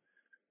them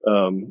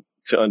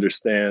to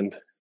understand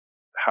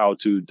how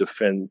to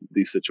defend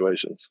these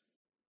situations.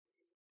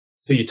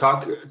 So you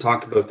talk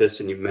about this,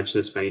 and you've mentioned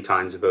this many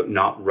times about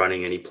not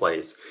running any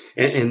plays,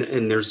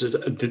 and there's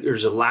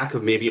a lack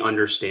of maybe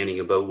understanding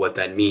about what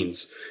that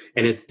means.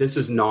 And if this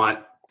is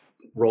not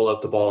roll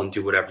out the ball and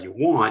do whatever you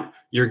want,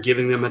 you're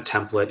giving them a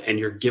template and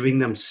you're giving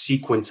them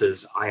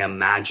sequences, I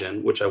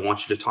imagine, which I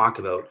want you to talk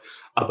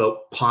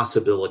about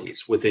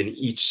possibilities within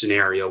each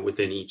scenario,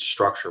 within each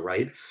structure,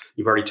 right?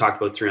 You've already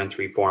talked about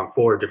 3-on-3,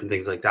 4-on-4, different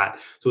things like that.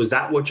 So is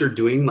that what you're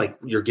doing? Like,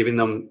 you're giving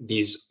them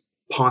these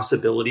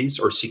possibilities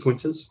or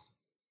sequences?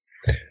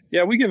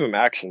 Yeah, we give them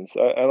actions.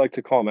 I like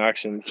to call them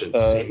actions. To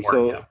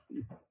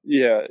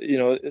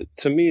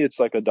me, it's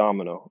like a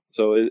domino.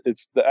 So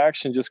it's the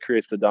action just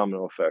creates the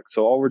domino effect.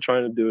 So all we're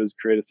trying to do is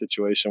create a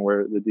situation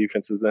where the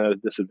defense is at a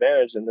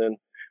disadvantage, and then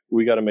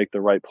we got to make the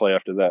right play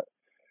after that.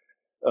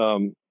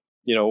 One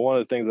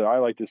of the things that I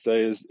like to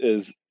say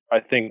is I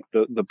think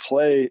the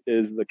play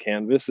is the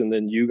canvas, and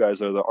then you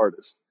guys are the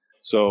artists.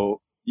 So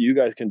you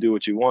guys can do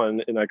what you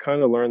want. And I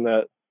kind of learned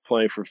that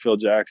playing for Phil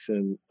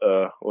Jackson.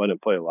 Well, I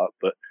didn't play a lot,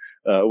 but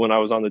when I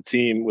was on the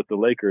team with the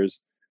Lakers,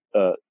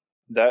 uh,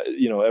 that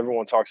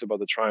everyone talks about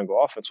the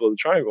triangle offense. Well, the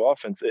triangle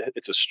offense,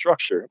 it's a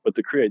structure, but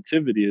the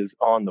creativity is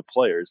on the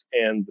players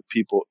and the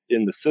people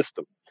in the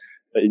system.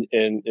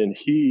 And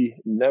he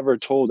never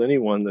told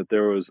anyone that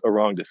there was a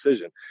wrong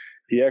decision.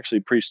 He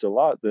actually preached a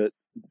lot that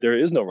there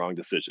is no wrong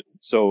decision.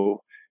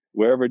 So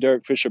wherever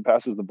Derek Fisher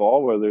passes the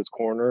ball, whether it's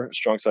corner,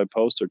 strong side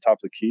post, or top of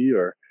the key,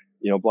 or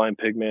blind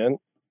pig man,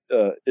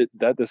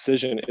 that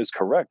decision is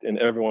correct, and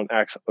everyone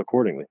acts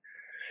accordingly.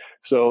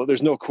 So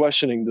there's no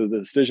questioning the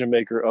decision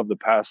maker of the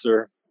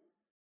passer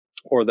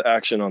or the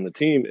action on the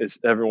team. It's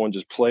everyone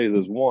just plays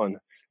as one.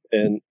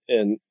 And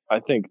I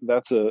think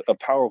that's a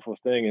powerful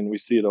thing, and we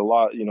see it a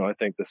lot. I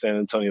think the San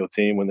Antonio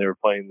team, when they were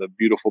playing the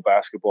beautiful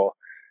basketball,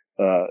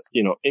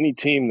 any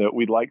team that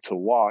we'd like to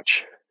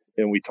watch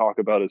and we talk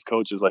about as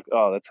coaches, like,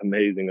 oh, that's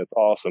amazing, that's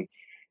awesome.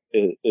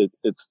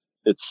 It's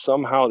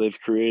somehow they've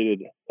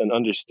created an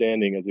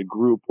understanding as a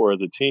group or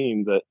as a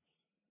team that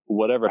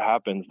whatever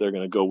happens, they're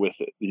going to go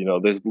with it.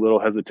 There's little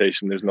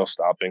hesitation, there's no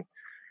stopping.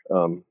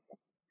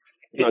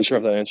 Not sure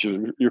if that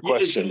answers your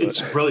question.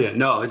 It's brilliant.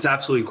 No, it's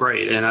absolutely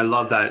great. And I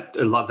love that.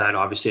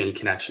 Obviously, any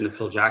connection to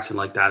Phil Jackson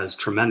like that is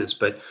tremendous.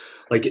 But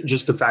like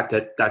just the fact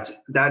that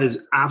that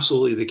is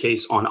absolutely the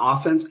case on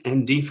offense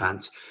and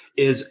defense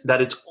is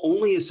that it's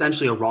only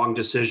essentially a wrong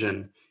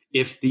decision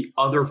if the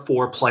other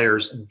four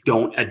players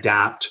don't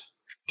adapt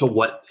to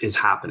what is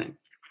happening.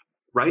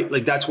 Right?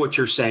 Like that's what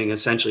you're saying.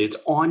 Essentially, it's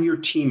on your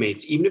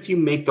teammates. Even if you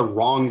make the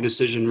wrong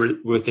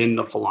decision within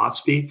the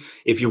philosophy,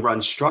 if you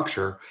run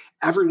structure,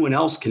 everyone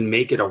else can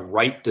make it a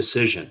right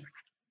decision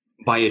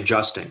by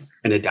adjusting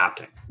and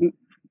adapting.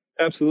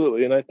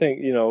 Absolutely. And I think,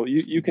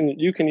 you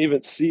can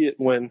even see it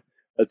when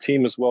a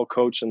team is well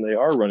coached and they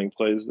are running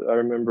plays. I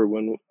remember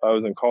when I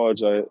was in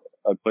college, I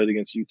played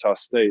against Utah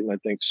State, and I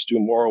think Stu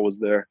Morrill was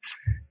there,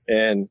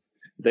 and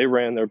they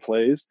ran their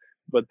plays,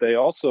 but they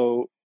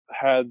also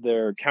had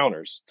their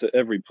counters to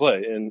every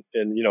play. And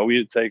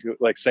we'd take,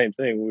 like, same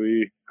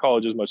thing.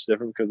 College is much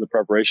different because the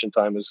preparation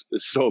time is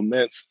so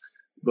immense,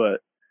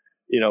 but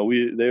they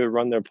would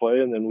run their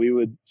play, and then we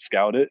would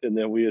scout it, and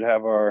then we would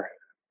have our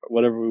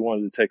whatever we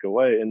wanted to take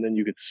away, and then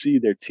you could see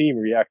their team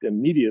react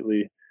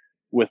immediately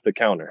with the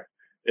counter.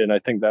 And I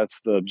think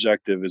that's the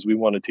objective, is we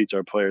want to teach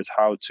our players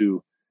how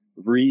to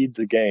read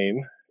the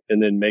game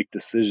and then make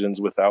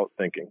decisions without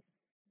thinking.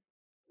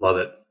 Love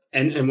it.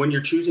 And when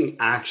you're choosing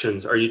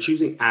actions, are you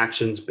choosing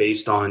actions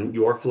based on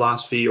your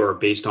philosophy or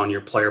based on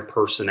your player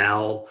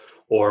personnel,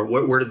 or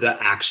where did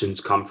the actions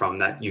come from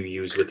that you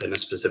use within a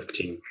specific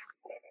team?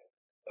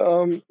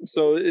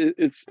 So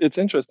it's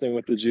interesting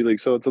with the G League.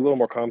 So it's a little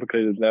more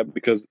complicated than that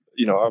because,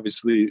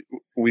 obviously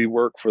we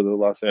work for the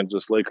Los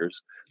Angeles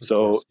Lakers.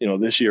 So,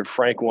 this year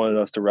Frank wanted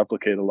us to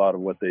replicate a lot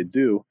of what they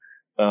do,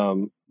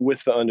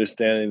 with the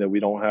understanding that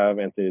we don't have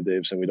Anthony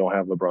Davis and we don't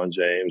have LeBron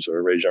James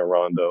or Rajon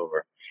Rondo,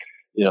 or,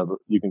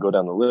 you can go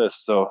down the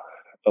list. So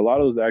a lot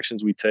of those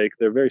actions we take,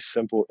 they're very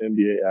simple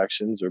NBA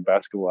actions or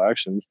basketball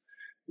actions.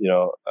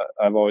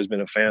 I've always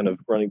been a fan of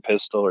running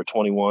pistol or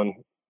 21.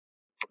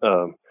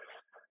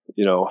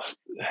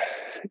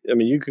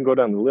 You can go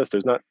down the list.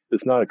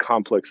 It's not a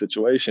complex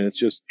situation. It's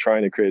just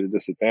trying to create a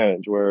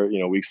disadvantage where,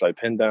 weak side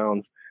pin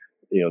downs,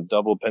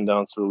 double pin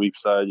downs to the weak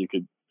side.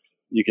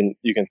 You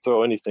can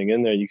throw anything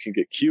in there. You can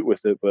get cute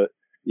with it. But,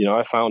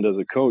 I found as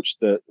a coach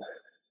that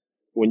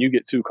when you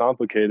get too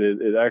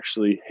complicated, it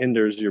actually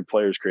hinders your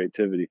players'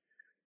 creativity,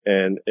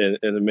 and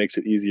it makes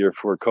it easier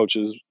for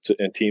coaches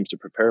and teams to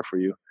prepare for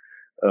you.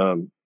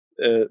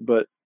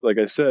 But like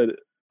I said,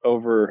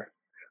 over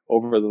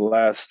the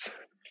last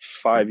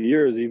 5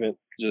 years, even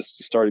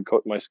just started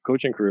my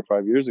coaching career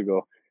 5 years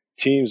ago,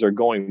 teams are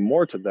going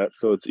more to that.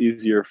 So it's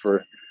easier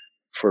for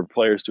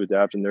players to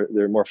adapt, and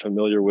they're more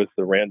familiar with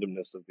the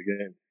randomness of the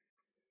game.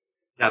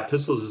 Yeah,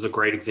 pistols is a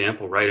great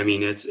example, right? I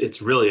mean,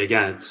 it's really,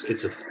 again,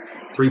 it's a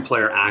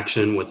 3-player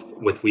action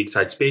with weak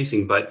side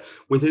spacing, but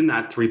within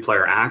that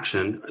 3-player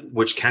action,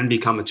 which can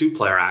become a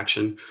 2-player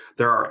action,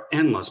 there are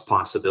endless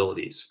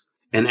possibilities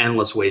and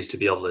endless ways to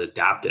be able to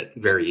adapt it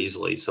very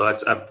easily. So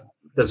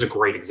that's a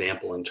great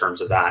example in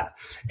terms of that.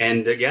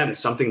 And again,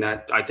 something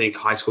that I think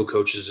high school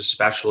coaches,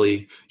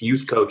 especially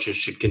youth coaches,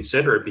 should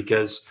consider,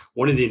 because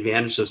one of the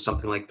advantages of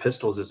something like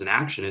pistols as an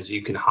action is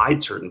you can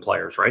hide certain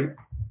players, right?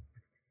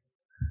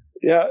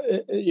 Yeah,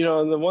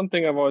 and the one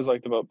thing I've always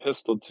liked about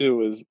pistol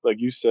too is, like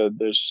you said,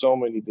 there's so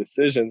many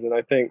decisions. And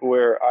I think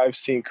where I've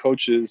seen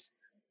coaches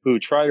who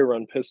try to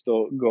run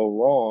pistol go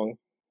wrong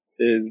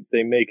is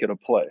they make it a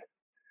play.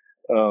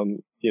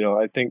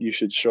 I think you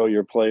should show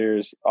your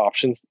players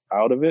options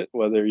out of it,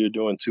 whether you're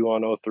doing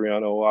 2-on-0,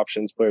 3-on-0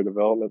 options, player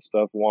development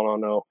stuff,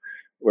 1-on-0,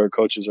 where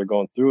coaches are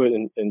going through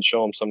it and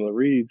show them some of the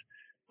reads.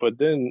 But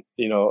then,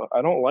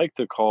 I don't like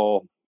to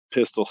call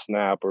pistol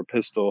snap or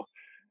pistol,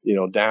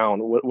 down,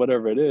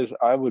 whatever it is.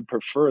 I would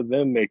prefer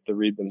them make the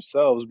read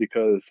themselves,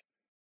 because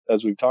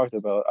as we've talked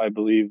about, I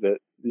believe that,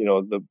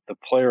 the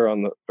player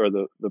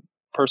the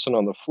person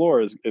on the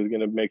floor is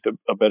going to make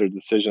a better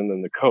decision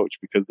than the coach,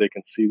 because they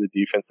can see the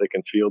defense, they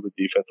can feel the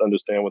defense,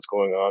 understand what's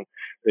going on,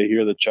 they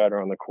hear the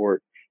chatter on the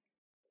court.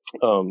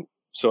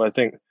 So I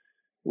think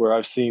where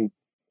I've seen,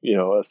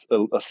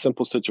 a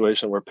simple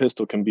situation where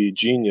pistol can be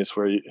genius,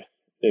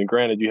 and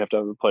granted you have to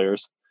have the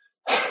players,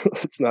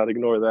 let's not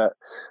ignore that,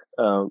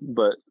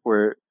 but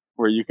where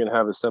you can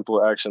have a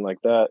simple action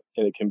like that,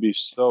 and it can be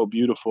so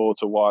beautiful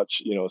to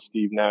watch.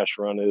 Steve Nash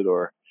run it,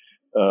 or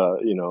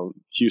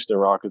Houston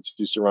Rockets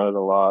used to run it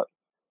a lot,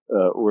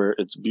 where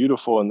it's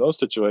beautiful in those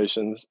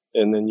situations,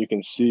 and then you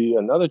can see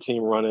another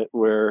team run it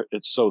where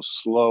it's so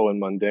slow and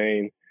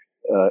mundane,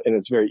 and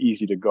it's very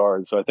easy to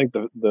guard. So I think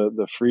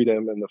the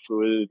freedom and the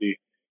fluidity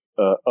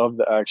of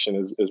the action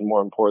is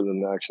more important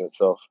than the action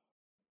itself.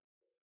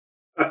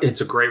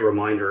 It's a great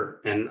reminder,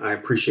 and I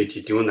appreciate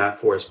you doing that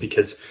for us,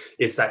 because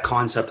it's that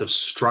concept of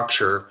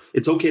structure.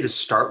 It's okay to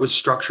start with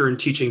structure in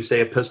teaching,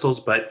 say, at Pistols,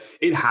 but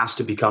it has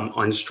to become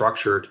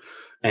unstructured.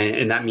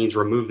 And that means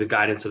remove the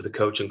guidance of the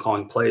coach and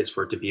calling plays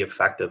for it to be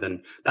effective.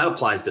 And that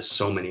applies to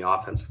so many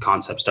offensive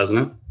concepts, doesn't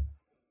it?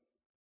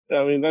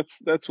 I mean,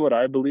 that's what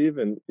I believe,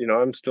 and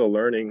I'm still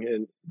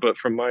learning. But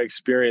from my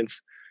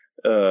experience,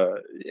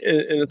 and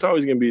it's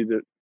always going to be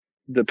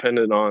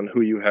dependent on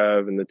who you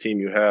have and the team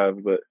you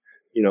have. But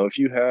if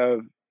you have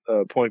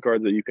point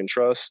guards that you can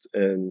trust,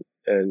 and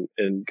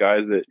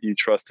guys that you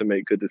trust to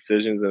make good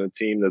decisions, and a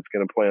team that's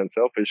going to play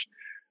unselfish,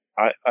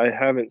 I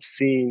haven't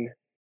seen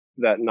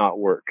that not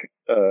work.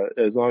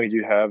 As long as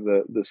you have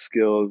the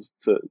skills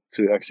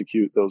to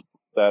execute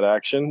that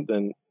action,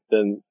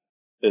 then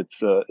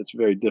it's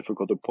very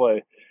difficult to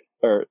play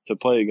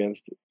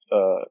against.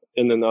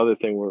 And then the other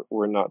thing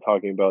we're not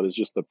talking about is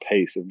just the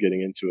pace of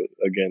getting into it.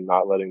 Again,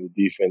 not letting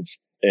the defense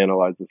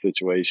analyze the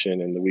situation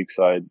and the weak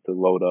side to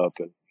load up,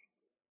 and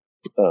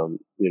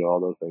all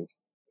those things.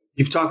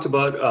 You've talked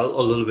about a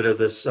little bit of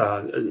this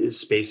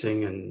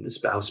spacing, and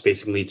how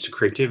spacing leads to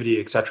creativity,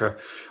 et cetera.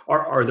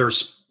 Are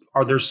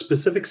there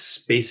specific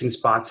spacing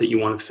spots that you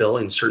want to fill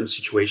in certain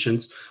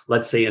situations?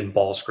 Let's say in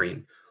ball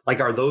screen. Like,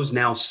 are those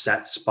now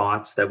set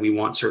spots that we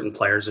want certain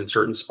players in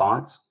certain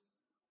spots?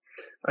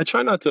 I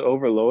try not to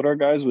overload our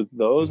guys with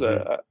those.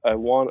 Mm-hmm. I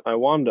want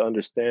them to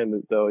understand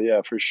that, though.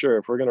 Yeah, for sure.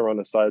 If we're going to run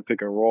a side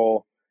pick and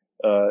roll,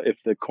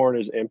 if the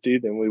corner's empty,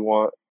 then we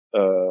want,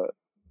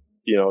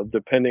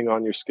 depending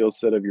on your skill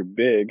set of your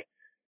big,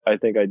 I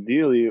think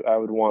ideally I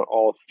would want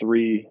all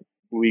three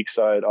weak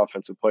side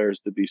offensive players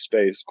to be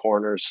spaced: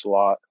 corner,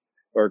 slot,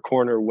 or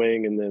corner,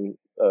 wing, and then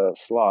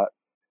slot.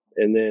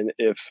 And then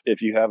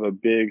if you have a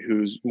big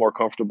who's more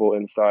comfortable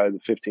inside the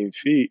 15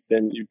 feet,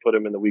 then you put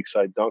him in the weak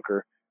side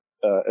dunker,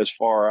 as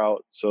far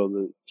out,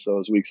 so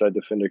his weak side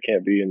defender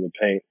can't be in the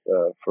paint,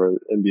 for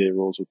NBA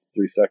rules with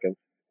 3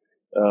 seconds.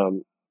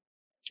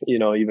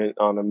 Even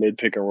on a mid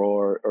pick and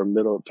roll or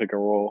middle pick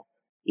and roll,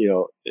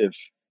 if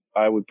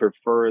I would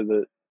prefer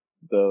that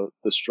the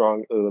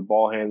strong the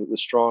ball hand the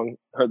strong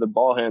or the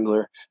ball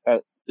handler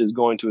is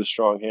going to a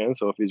strong hand.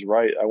 So if he's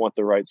right, I want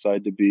the right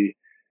side to be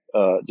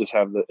just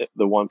have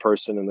the one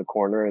person in the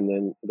corner, and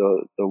then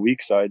the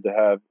weak side to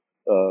have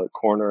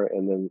corner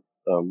and then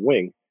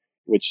wing,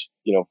 which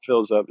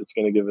fills up. It's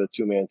going to give a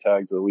 2-man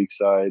tag to the weak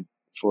side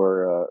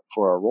for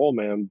our roll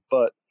man,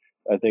 but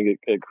I think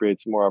it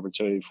creates more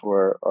opportunity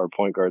for our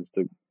point guards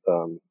to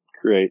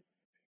create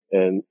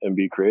and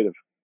be creative.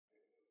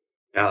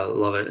 Yeah, I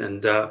love it.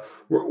 And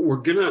we're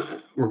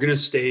gonna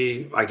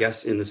stay, I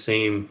guess, in the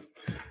same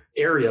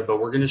area, but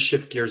we're gonna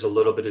shift gears a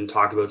little bit and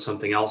talk about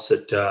something else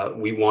that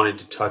we wanted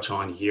to touch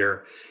on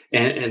here,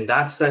 and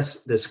that's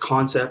this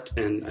concept.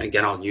 And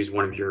again, I'll use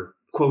one of your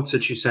quotes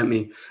that you sent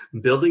me: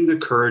 building the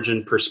courage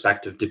and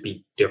perspective to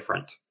be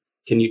different.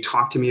 Can you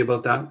talk to me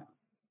about that?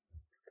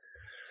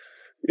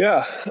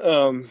 Yeah,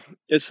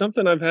 it's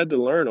something I've had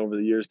to learn over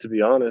the years. To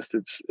be honest,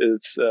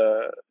 it's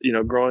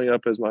growing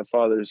up as my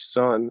father's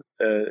son,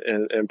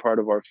 and part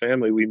of our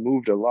family, we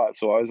moved a lot,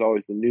 so I was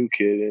always the new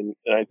kid, and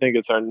I think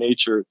it's our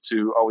nature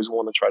to always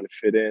want to try to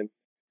fit in.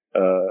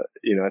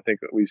 I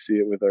think we see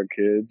it with our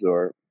kids,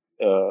 or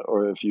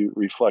if you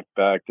reflect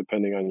back,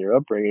 depending on your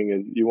upbringing,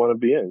 is you want to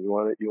be in, you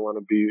want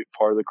to be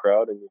part of the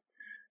crowd, and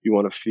you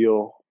want to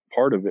feel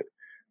part of it.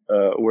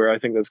 Where I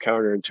think that's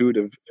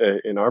counterintuitive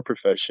in our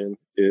profession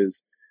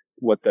is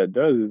what that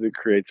does is it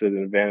creates an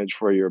advantage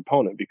for your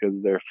opponent because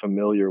they're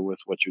familiar with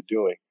what you're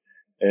doing.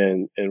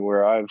 And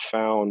where I've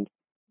found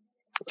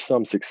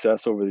some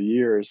success over the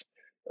years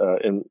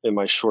in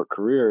my short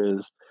career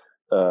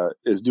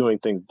is doing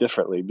things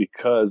differently,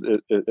 because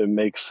it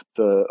makes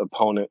the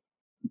opponent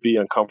be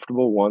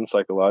uncomfortable, one,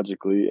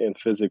 psychologically, and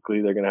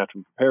physically they're going to have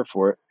to prepare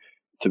for it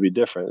to be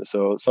different.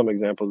 So some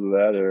examples of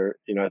that are,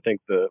 I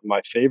think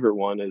my favorite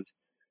one is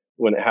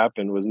when it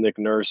happened was Nick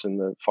Nurse in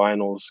the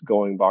finals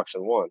going box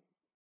and one.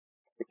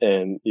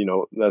 And,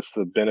 that's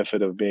the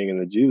benefit of being in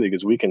the G League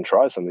is we can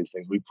try some of these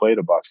things. We played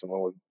a box and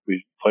one.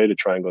 We've played a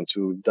triangle and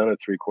two. We've done a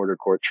 3/4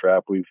 court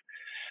trap. We've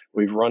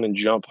run and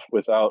jump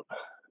without,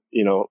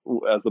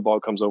 as the ball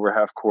comes over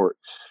half court.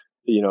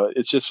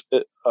 it's just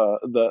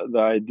the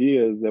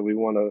idea is that we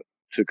want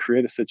to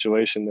create a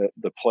situation that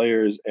the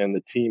players and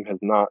the team has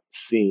not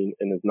seen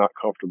and is not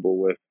comfortable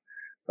with.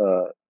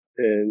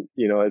 And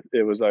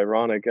it was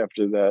ironic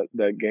after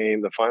that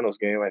game, the finals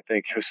game.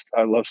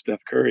 I love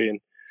Steph Curry, and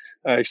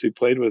I actually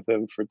played with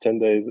him for 10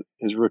 days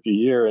his rookie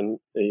year, and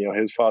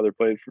his father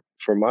played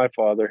for my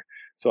father,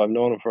 so I've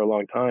known him for a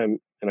long time,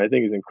 and I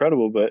think he's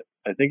incredible. But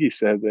I think he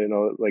said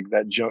that, like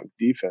that junk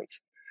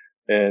defense,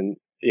 and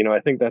I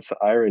think that's the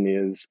irony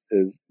is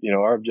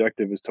our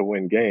objective is to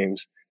win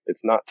games.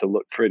 It's not to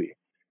look pretty,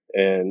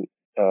 and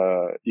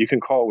you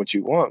can call it what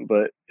you want,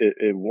 but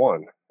it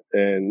won.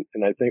 And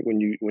I think when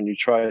you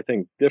try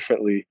things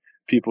differently,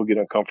 people get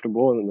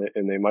uncomfortable,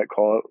 and they might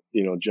call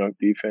it junk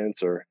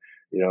defense, or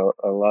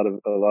a lot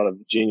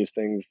of genius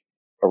things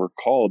are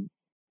called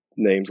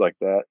names like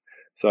that.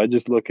 So I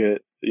just look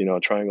at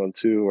triangle and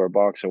two or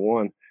box and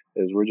one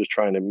is we're just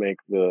trying to make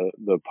the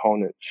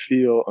opponent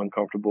feel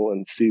uncomfortable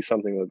and see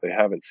something that they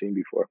haven't seen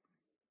before.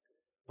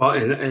 Well,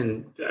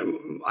 and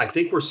I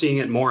think we're seeing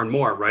it more and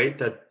more, right?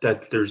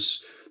 That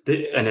there's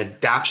an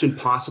adaptation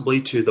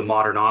possibly to the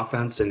modern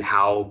offense and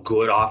how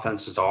good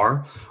offenses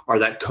are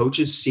that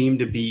coaches seem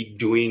to be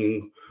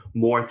doing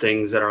more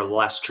things that are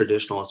less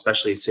traditional,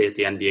 especially say at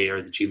the NBA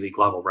or the G League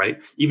level,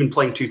 right? Even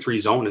playing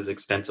 2-3 zone as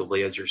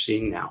extensively as you're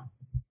seeing now.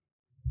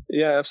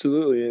 Yeah,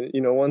 absolutely.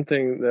 One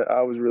thing that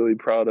I was really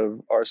proud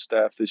of our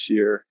staff this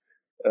year,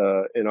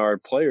 and our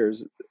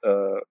players,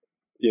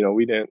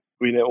 we didn't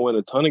win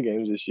a ton of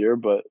games this year,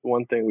 but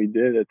one thing we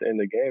did at the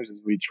end of games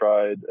is we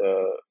tried,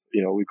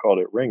 we called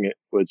it ring it,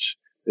 which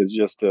is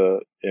just a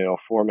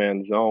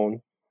 4-man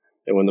zone,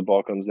 and when the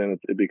ball comes in,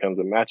 it becomes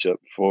a matchup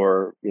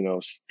for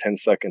 10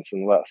 seconds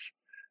and less.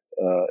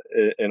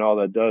 And all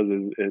that does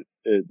is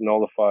it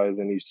nullifies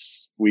any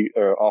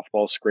off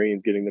ball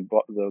screens, getting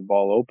the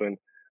ball open,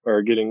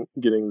 or getting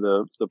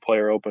the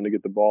player open to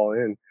get the ball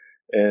in.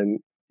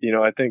 And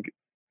I think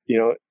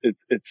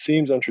it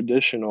seems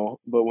untraditional,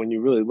 but when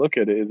you really look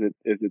at it, is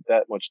it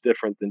that much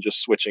different than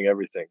just switching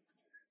everything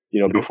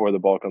before the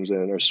ball comes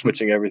in, or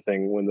switching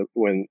everything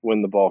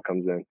when the ball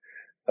comes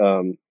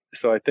in?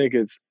 So I think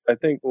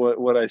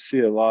what I see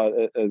a lot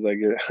as I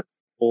get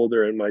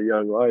older in my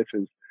young life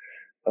is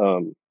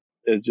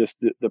just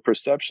the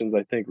perceptions,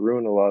 I think,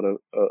 ruin a lot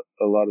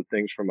of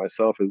things for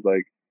myself. Is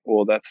like,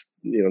 well, that's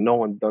no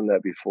one's done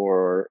that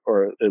before,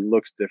 or it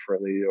looks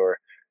differently, or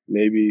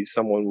maybe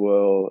someone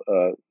will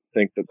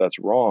think that that's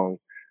wrong.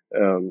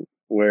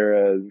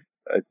 Whereas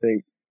I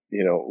think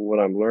what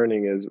I'm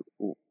learning is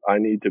I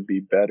need to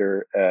be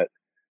better at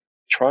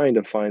trying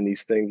to find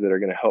these things that are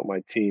going to help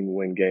my team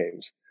win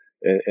games,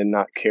 and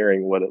not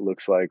caring what it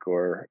looks like,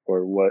 or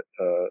what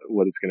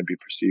it's going to be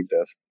perceived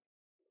as.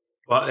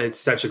 Well, it's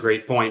such a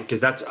great point,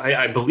 because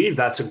I believe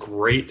that's a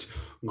great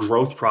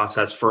growth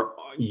process for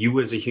you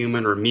as a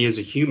human, or me as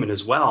a human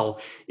as well,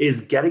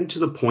 is getting to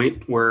the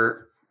point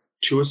where,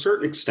 to a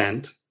certain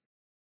extent,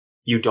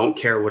 you don't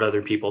care what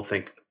other people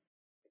think,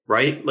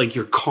 right? Like,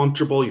 you're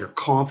comfortable, you're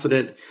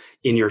confident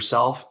in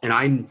yourself. And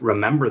I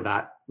remember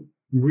that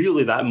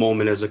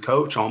moment as a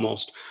coach,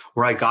 almost,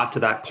 where I got to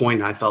that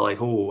point and I felt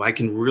like, oh, I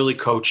can really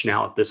coach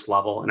now at this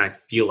level, and I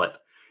feel it.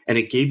 And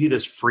it gave you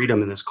this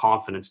freedom and this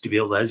confidence to be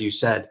able to, as you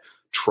said,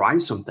 try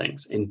some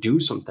things and do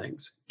some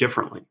things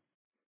differently.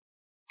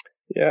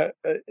 Yeah,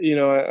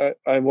 I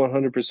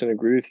 100%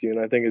 agree with you, and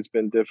I think it's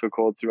been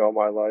difficult throughout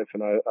my life,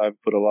 and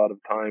I've put a lot of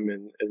time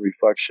in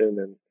reflection,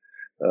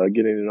 and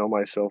getting to know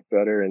myself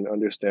better, and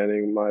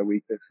understanding my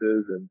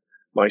weaknesses and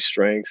my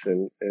strengths,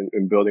 and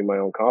building my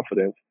own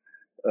confidence.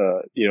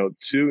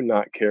 To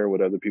not care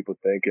what other people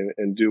think,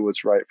 and do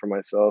what's right for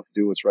myself,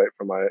 do what's right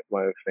for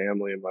my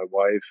family and my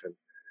wife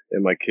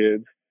and my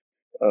kids.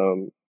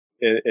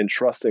 And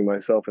trusting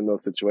myself in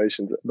those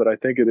situations. But I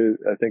think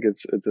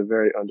it's a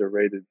very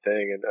underrated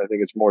thing, and I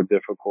think it's more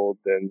difficult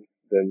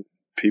than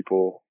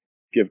people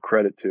give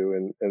credit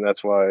to, and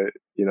that's why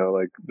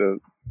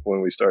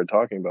when we started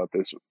talking about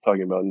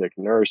Nick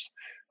Nurse,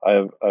 I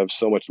have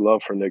so much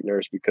love for Nick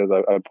Nurse, because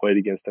I played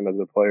against him as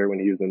a player when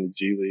he was in the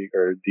G League,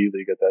 or D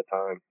League at that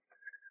time.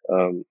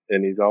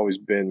 And he's always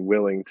been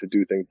willing to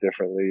do things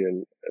differently.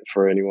 And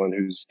for anyone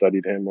who's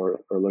studied him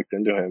or looked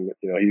into him,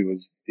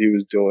 he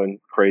was doing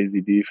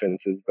crazy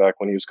defenses back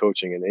when he was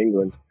coaching in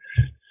England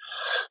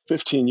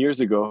 15 years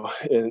ago.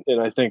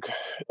 And I think,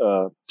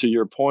 to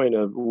your point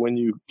of, when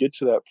you get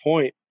to that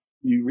point,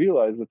 you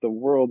realize that the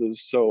world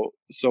is so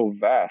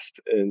vast,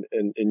 and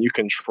you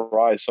can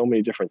try so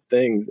many different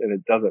things, and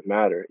it doesn't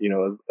matter,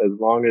 as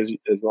long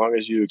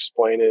as you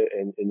explain it,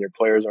 and your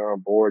players are on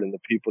board, and the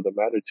people that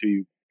matter to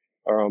you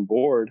are on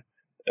board.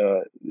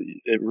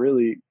 It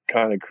really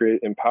kind of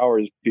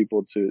empowers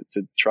people to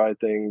try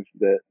things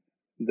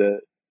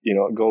that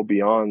go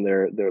beyond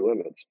their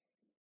limits.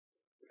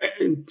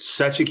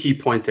 Such a key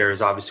point there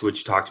is obviously what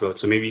you talked about.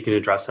 So maybe you can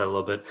address that a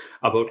little bit,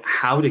 about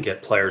how to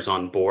get players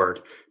on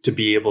board to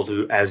be able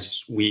to,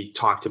 as we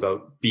talked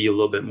about, be a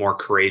little bit more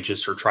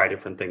courageous or try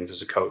different things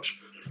as a coach.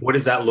 What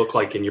does that look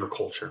like in your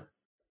culture?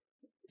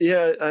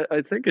 Yeah,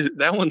 I think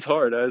that one's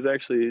hard. I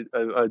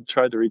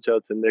tried to reach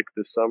out to Nick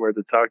this summer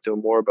to talk to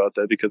him more about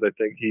that because I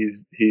think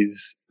he's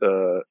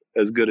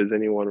as good as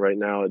anyone right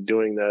now at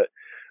doing that.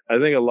 I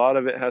think a lot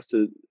of it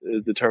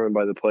is determined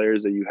by the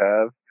players that you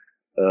have,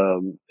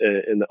 and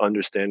the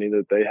understanding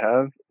that they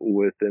have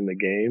within the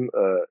game.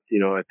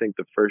 I think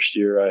the first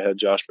year I had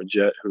Josh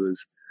Majette, who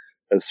is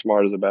as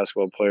smart as a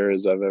basketball player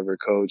as I've ever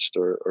coached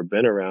or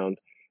been around.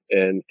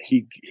 And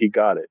he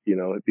got it,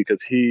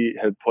 because he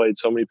had played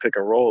so many pick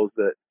and rolls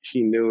that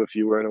he knew if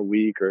you were in a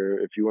weak or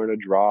if you were in a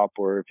drop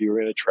or if you were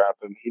going to trap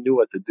him, he knew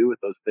what to do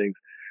with those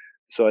things.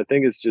 So I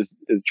think it's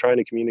trying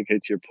to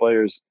communicate to your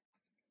players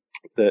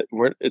that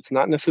it's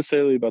not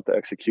necessarily about the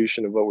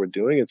execution of what we're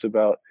doing. It's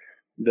about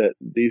that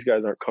these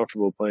guys aren't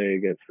comfortable playing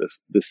against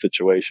this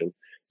situation.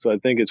 So I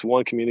think it's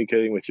one,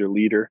 communicating with your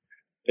leader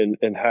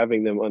and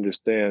having them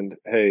understand,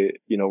 hey,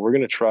 we're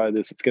going to try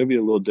this. It's going to be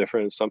a little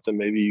different. It's something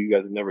maybe you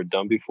guys have never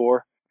done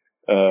before.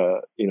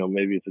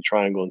 Maybe it's a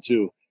triangle and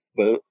two.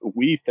 But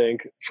we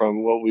think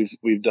from what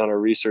we've done our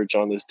research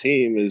on this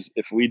team is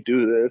if we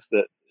do this,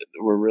 that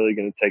we're really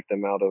going to take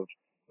them out of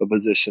a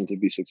position to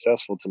be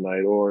successful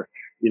tonight. Or,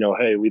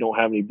 hey, we don't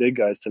have any big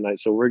guys tonight,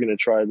 so we're going to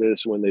try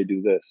this when they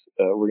do this.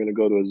 We're going to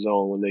go to a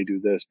zone when they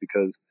do this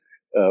because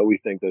we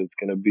think that it's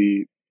going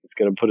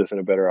to put us in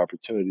a better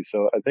opportunity.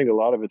 So I think a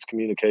lot of it's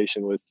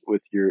communication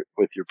with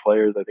your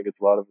players. I think it's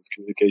a lot of it's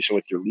communication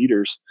with your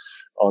leaders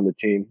on the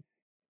team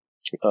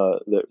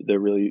that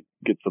really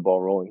gets the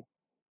ball rolling.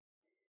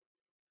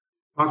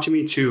 Talk to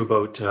me too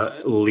about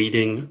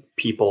leading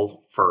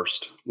people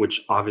first,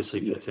 which obviously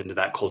fits into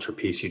that culture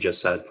piece you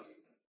just said.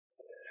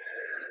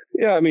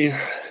 Yeah, I mean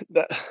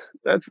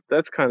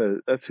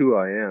that's who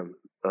I am.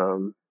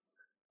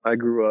 I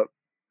grew up,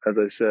 as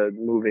I said,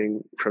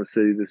 moving from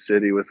city to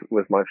city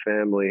with my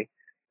family,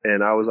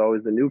 and I was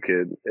always the new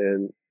kid.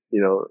 And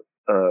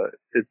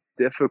it's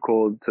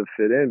difficult to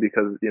fit in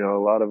because a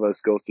lot of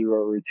us go through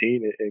our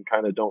routine and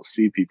kind of don't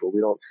see people.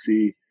 We don't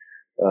see,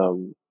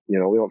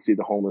 we don't see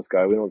the homeless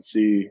guy. We don't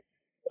see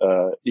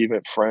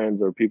even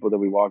friends or people that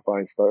we walk by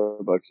in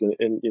Starbucks.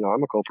 And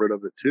I'm a culprit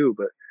of it too.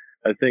 But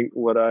I think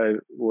what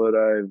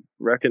I've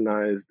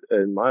recognized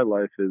in my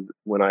life is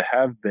when I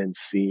have been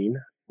seen,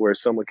 where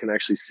someone can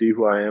actually see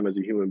who I am as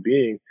a human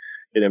being,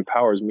 it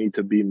empowers me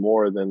to be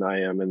more than I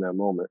am in that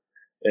moment.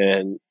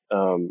 And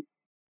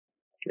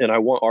I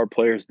want our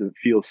players to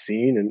feel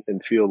seen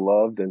and feel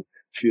loved and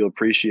feel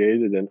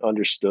appreciated and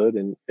understood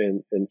and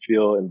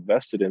feel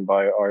invested in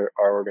by our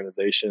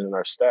organization and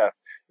our staff.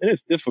 And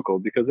it's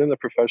difficult because in the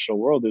professional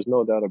world, there's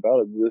no doubt about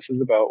it. This is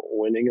about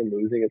winning and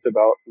losing. It's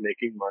about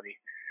making money.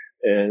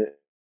 And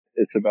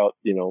it's about,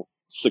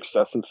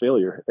 success and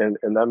failure. And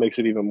that makes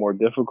it even more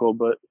difficult.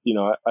 But,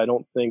 I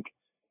don't think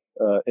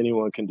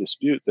anyone can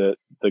dispute that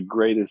the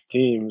greatest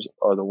teams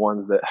are the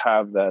ones that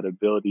have that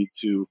ability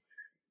to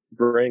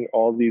bring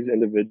all these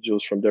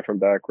individuals from different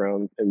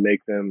backgrounds and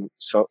make them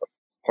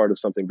part of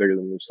something bigger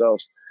than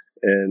themselves.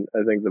 And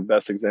I think the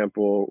best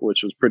example,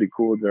 which was pretty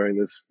cool during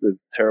this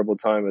terrible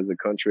time as a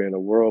country and a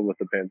world with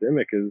the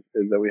pandemic, is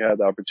that we had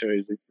the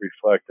opportunity to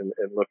reflect and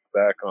look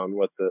back on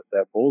what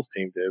that Bulls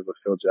team did with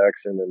Phil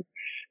Jackson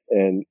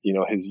and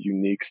his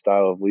unique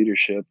style of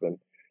leadership. And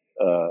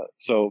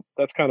so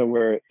that's kind of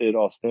where it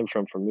all stemmed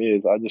from for me.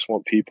 Is I just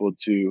want people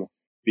to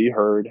be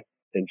heard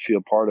and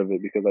feel part of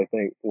it, because I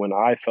think when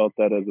I felt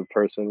that as a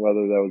person,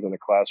 whether that was in a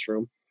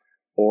classroom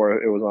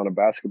or it was on a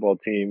basketball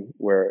team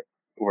where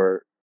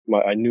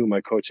I knew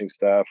my coaching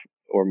staff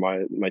or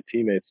my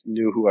teammates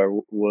knew who I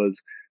was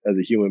as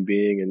a human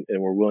being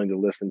and were willing to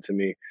listen to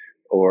me,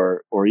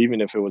 or even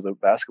if it was a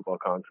basketball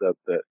concept,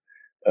 that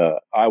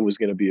I was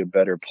going to be a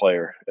better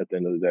player at the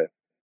end of the day.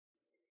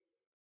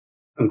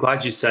 I'm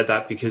glad you said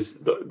that, because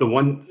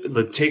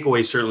the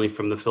takeaway certainly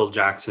from the Phil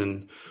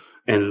Jackson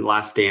and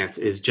Last Dance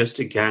is just,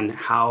 again,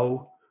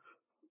 how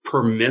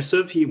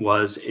permissive he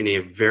was in a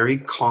very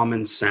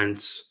common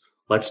sense,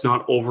 let's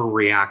not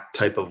overreact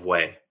type of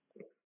way,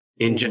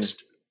 in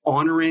just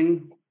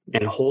honoring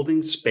and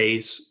holding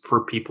space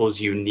for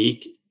people's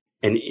unique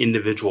and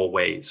individual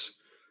ways.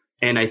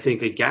 And I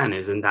think, again,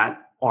 isn't that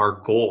our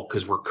goal?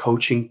 Because we're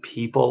coaching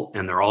people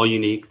and they're all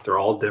unique, they're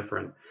all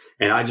different.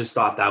 And I just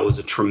thought that was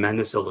a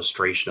tremendous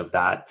illustration of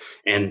that.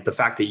 And the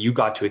fact that you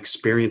got to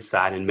experience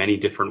that in many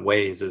different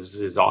ways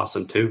is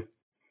awesome too.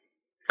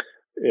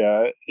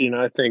 Yeah,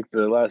 I think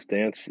the Last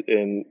Dance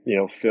and,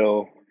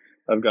 Phil,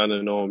 I've gotten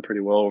to know him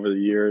pretty well over the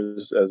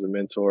years as a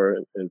mentor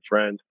and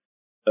friend.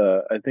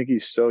 I think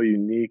he's so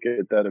unique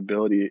at that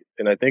ability,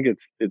 and I think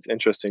it's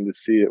interesting to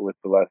see it with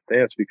The Last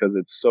Dance because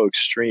it's so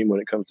extreme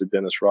when it comes to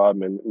Dennis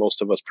Rodman.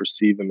 Most of us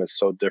perceive him as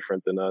so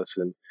different than us,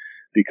 and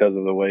because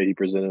of the way he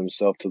presented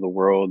himself to the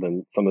world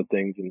and some of the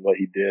things and what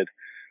he did.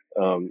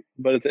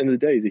 But at the end of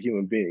the day, he's a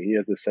human being. He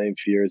has the same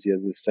fears. He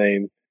has the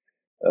same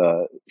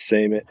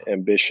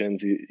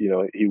ambitions.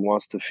 He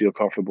wants to feel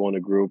comfortable in a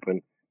group,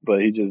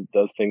 but he just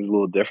does things a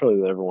little differently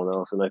than everyone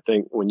else. And I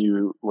think when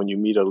you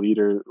meet a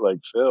leader like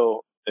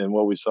Phil, and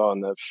what we saw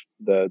in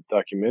that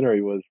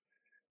documentary was,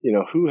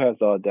 who has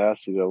the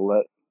audacity to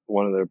let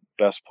one of their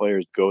best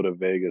players go to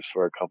Vegas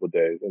for a couple of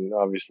days. And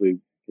obviously,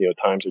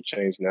 times have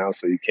changed now,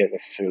 so you can't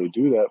necessarily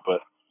do that.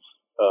 But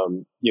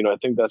I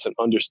think that's an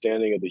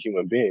understanding of the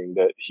human being,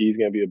 that he's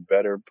going to be a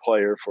better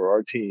player for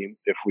our team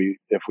if we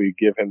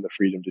give him the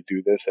freedom to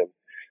do this. And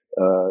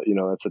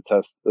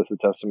that's a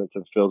testament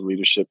to Phil's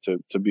leadership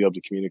to be able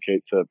to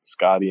communicate to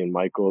Scotty and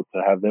Michael,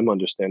 to have them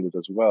understand it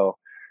as well.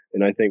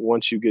 And I think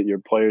once you get your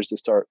players to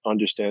start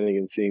understanding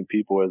and seeing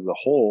people as the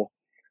whole,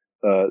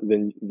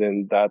 then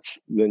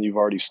you've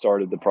already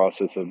started the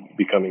process of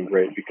becoming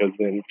great, because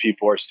then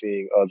people are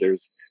seeing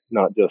others,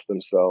 not just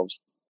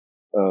themselves.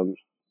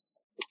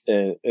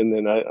 And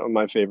then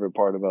my favorite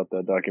part about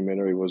that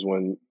documentary was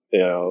when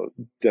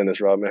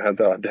Dennis Rodman had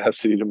the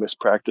audacity to miss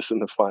practice in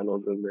the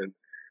finals, and then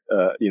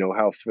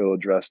how Phil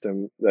addressed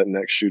him that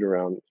next shoot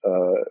around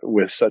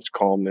with such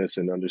calmness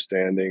and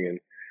understanding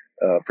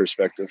and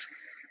perspective.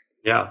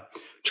 Yeah,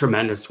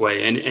 tremendous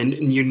way. And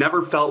you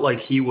never felt like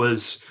he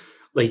was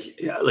like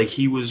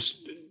he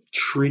was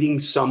treating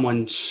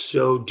someone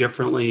so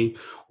differently,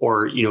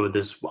 or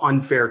this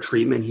unfair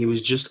treatment. He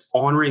was just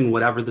honoring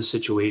whatever the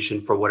situation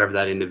for whatever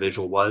that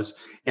individual was,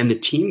 and the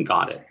team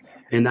got it.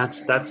 And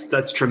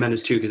that's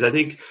tremendous too, because I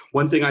think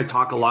one thing I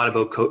talk a lot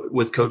about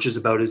with coaches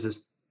about is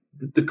this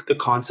the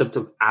concept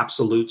of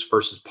absolutes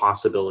versus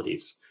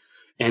possibilities.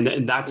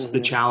 And that's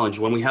the challenge.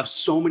 When we have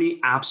so many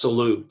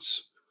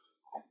absolutes,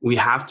 we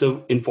have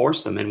to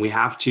enforce them, and we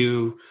have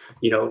to,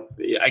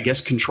 I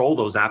guess, control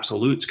those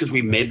absolutes, because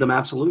we made them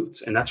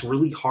absolutes. And that's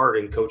really hard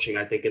in coaching,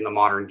 I think, in the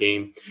modern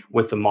game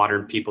with the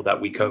modern people that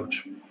we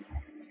coach.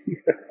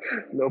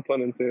 No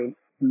pun intended.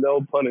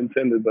 No pun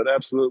intended, but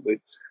absolutely.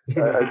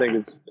 I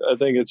think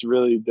it's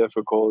really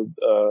difficult.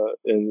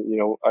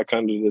 And I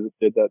kind of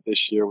did that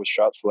this year with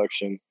shot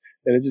selection.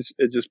 And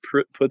it just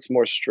puts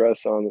more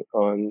stress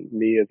on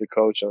me as a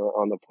coach,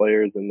 on the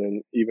players, and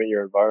then even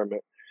your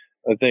environment.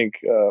 I think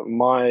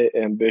my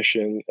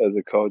ambition as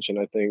a coach, and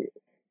I think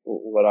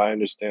what I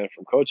understand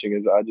from coaching,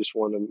 is I just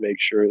want to make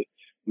sure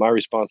my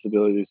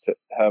responsibility is to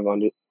have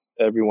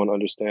everyone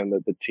understand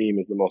that the team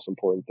is the most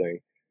important thing,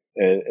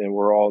 and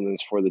we're all in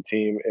this for the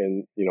team.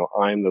 And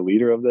I'm the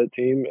leader of that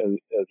team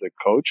as a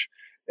coach,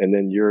 and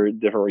then your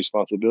different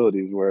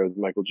responsibilities. Whereas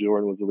Michael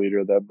Jordan was the leader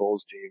of that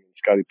Bulls team, and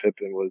Scottie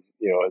Pippen was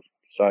a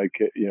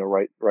sidekick,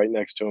 right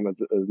next to him as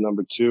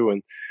number two.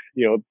 And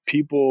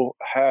people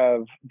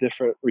have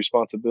different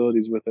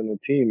responsibilities within the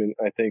team, and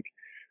I think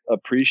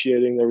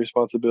appreciating their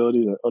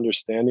responsibilities and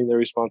understanding their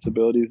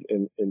responsibilities,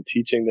 and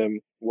teaching them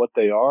what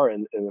they are,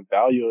 and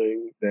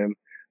evaluating them,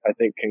 I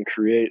think, can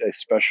create a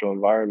special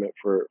environment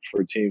for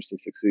teams to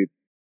succeed.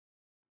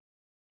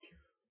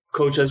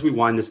 Coach, as we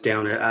wind this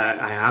down,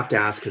 I have to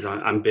ask, because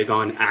I'm big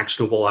on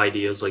actionable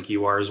ideas like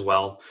you are as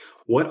well.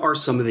 What are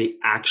some of the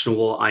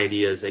actionable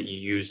ideas that you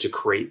use to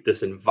create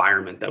this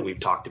environment that we've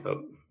talked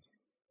about?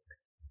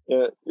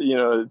 Yeah,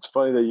 it's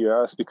funny that you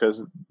asked,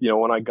 because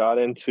when I got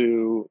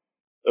into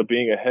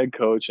being a head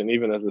coach, and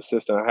even as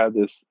assistant, I had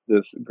this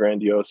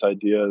grandiose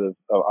idea of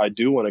I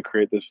do want to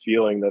create this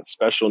feeling, that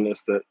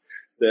specialness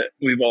that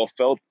we've all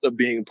felt of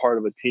being part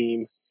of a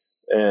team.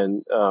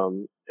 And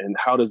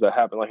how does that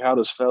happen? Like, how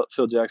does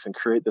Phil Jackson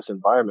create this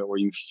environment where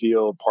you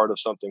feel part of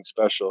something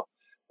special?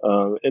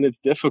 And it's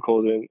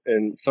difficult,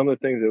 and some of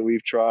the things that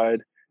we've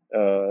tried,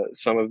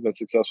 some have been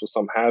successful,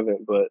 some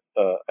haven't. But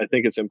I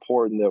think it's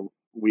important that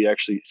we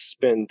actually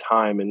spend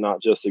time and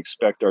not just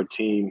expect our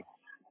team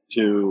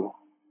to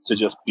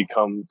just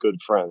become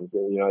good friends.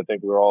 And I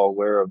think we're all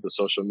aware of the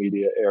social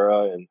media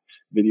era and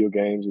video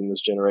games, and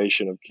this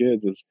generation of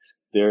kids is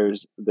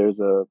there's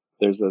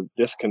a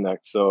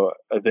disconnect. So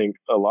I think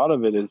a lot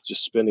of it is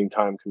just spending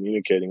time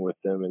communicating with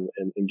them,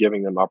 and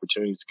giving them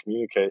opportunities to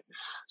communicate.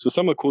 So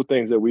some of the cool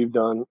things that we've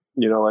done,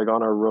 like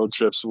on our road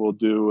trips, we'll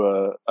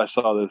do, I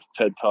saw this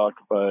TED talk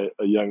by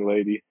a young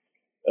lady,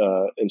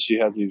 and she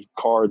has these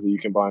cards that you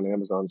can buy on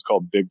Amazon. It's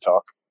called Big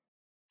Talk.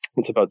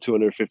 It's about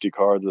 250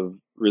 cards of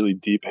really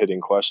deep hitting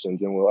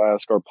questions. And we'll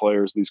ask our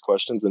players these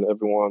questions, and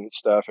everyone,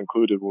 staff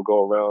included, will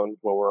go around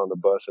when we're on the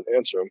bus and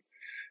answer them.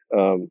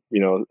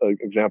 An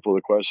example of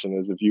the question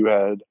is, if you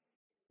had,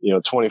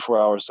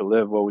 24 hours to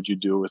live, what would you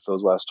do with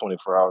those last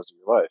 24 hours of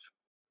your life?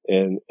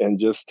 And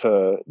just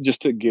to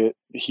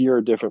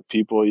hear different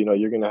people,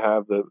 you're going to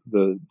have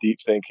the deep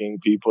thinking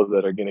people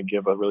that are going to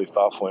give a really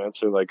thoughtful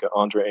answer, like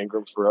Andre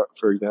Ingram,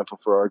 for example,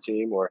 for our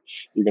team, or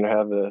you're going to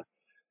have the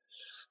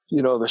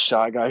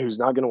shy guy who's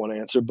not going to want to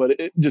answer. But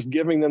just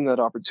giving them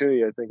that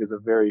opportunity, I think, is a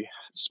very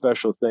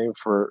special thing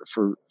for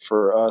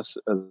us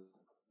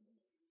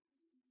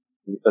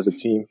as a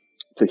team,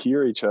 to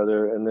hear each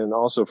other. And then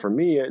also for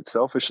me,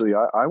 selfishly,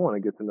 I want to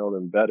get to know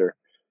them better.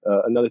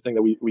 Another thing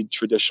that we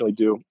traditionally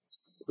do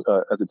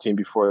as a team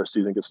before our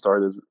season gets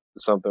started is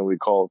something we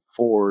call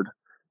FORD,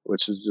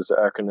 which is just an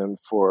acronym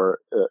for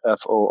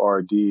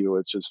FORD,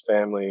 which is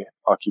family,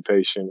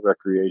 occupation,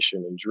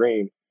 recreation, and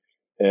dream.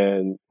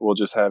 And we'll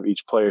just have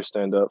each player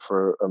stand up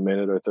for a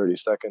minute or 30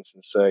 seconds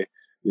and say,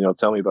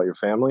 tell me about your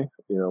family,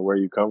 where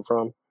you come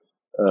from,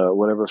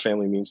 whatever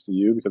family means to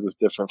you, because it's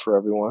different for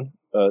everyone.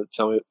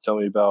 Tell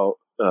me about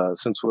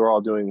since we're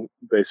all doing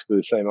basically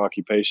the same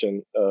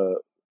occupation,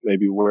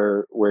 maybe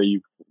where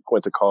you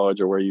went to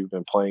college or where you've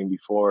been playing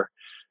before.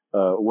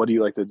 What do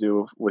you like to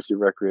do with your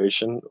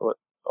recreation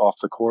off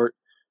the court,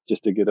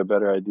 just to get a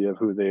better idea of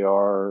who they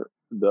are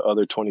the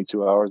other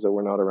 22 hours that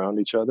we're not around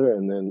each other?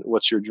 And then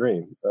what's your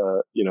dream?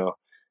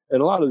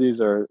 And a lot of these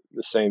are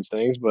the same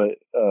things, but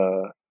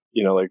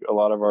like a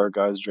lot of our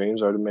guys'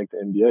 dreams are to make the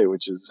NBA,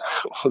 which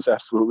was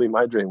absolutely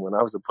my dream when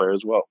I was a player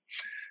as well.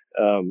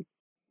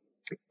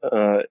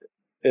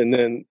 And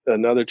then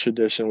another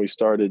tradition we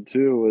started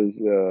too was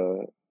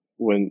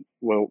when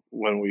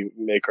we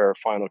make our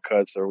final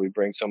cuts or we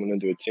bring someone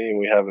into a team,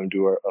 we have them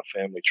do a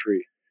family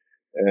tree.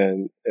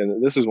 And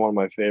this is one of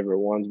my favorite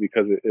ones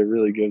because it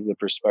really gives the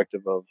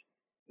perspective of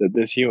that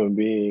this human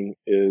being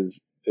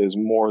is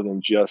more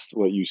than just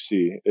what you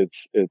see.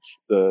 It's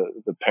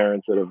the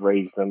parents that have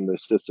raised them, the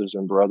sisters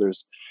and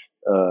brothers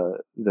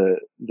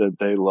that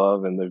they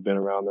love and they've been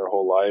around their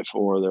whole life,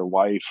 or their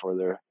wife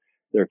or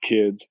their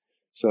kids.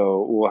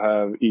 So we'll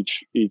have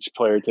each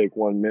player take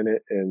 1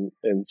 minute and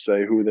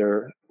say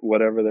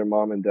whatever their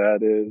mom and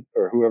dad is,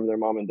 or whoever their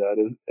mom and dad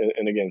is.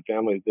 And again,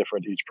 family is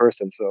different to each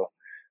person. So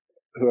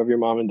whoever your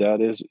mom and dad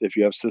is, if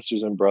you have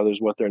sisters and brothers,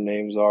 what their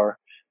names are.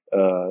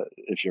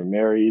 If you're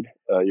married,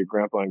 your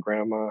grandpa and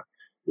grandma.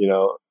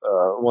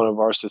 One of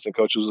our assistant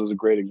coaches was a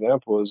great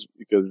example, is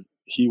because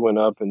he went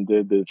up and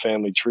did the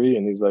family tree,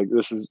 and he's like,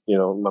 this is,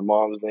 my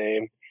mom's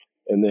name.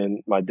 And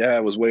then my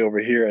dad was way over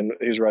here, and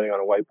he was writing on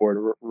a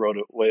whiteboard, wrote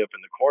it way up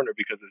in the corner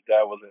because his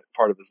dad wasn't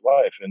part of his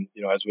life. And,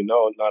 as we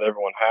know, not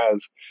everyone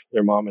has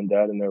their mom and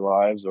dad in their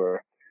lives,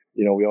 or,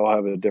 we all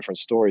have a different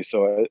story.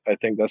 So I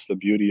think that's the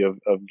beauty of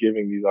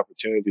giving these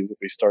opportunities, that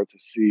we start to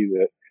see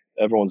that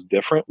everyone's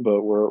different,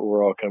 but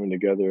we're all coming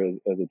together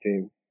as a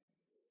team.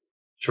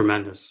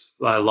 Tremendous.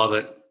 I love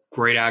it.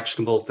 Great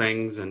actionable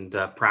things and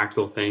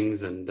practical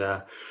things. And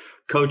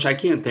Coach, I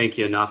can't thank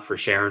you enough for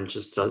sharing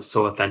just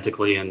so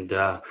authentically and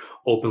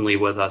openly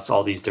with us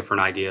all these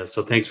different ideas.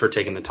 So thanks for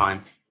taking the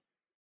time.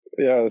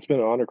 Yeah, it's been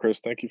an honor,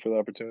 Chris. Thank you for the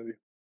opportunity.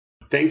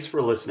 Thanks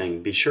for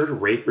listening. Be sure to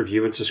rate,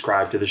 review, and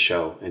subscribe to the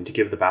show, and to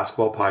give the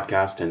Basketball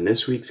Podcast and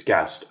this week's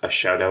guest a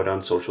shout out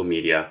on social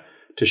media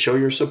to show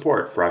your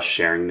support for us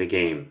sharing the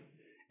game.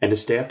 And to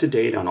stay up to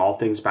date on all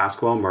things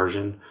basketball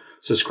immersion,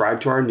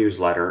 subscribe to our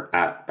newsletter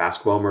at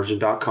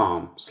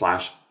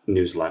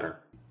basketballimmersion.com/newsletter.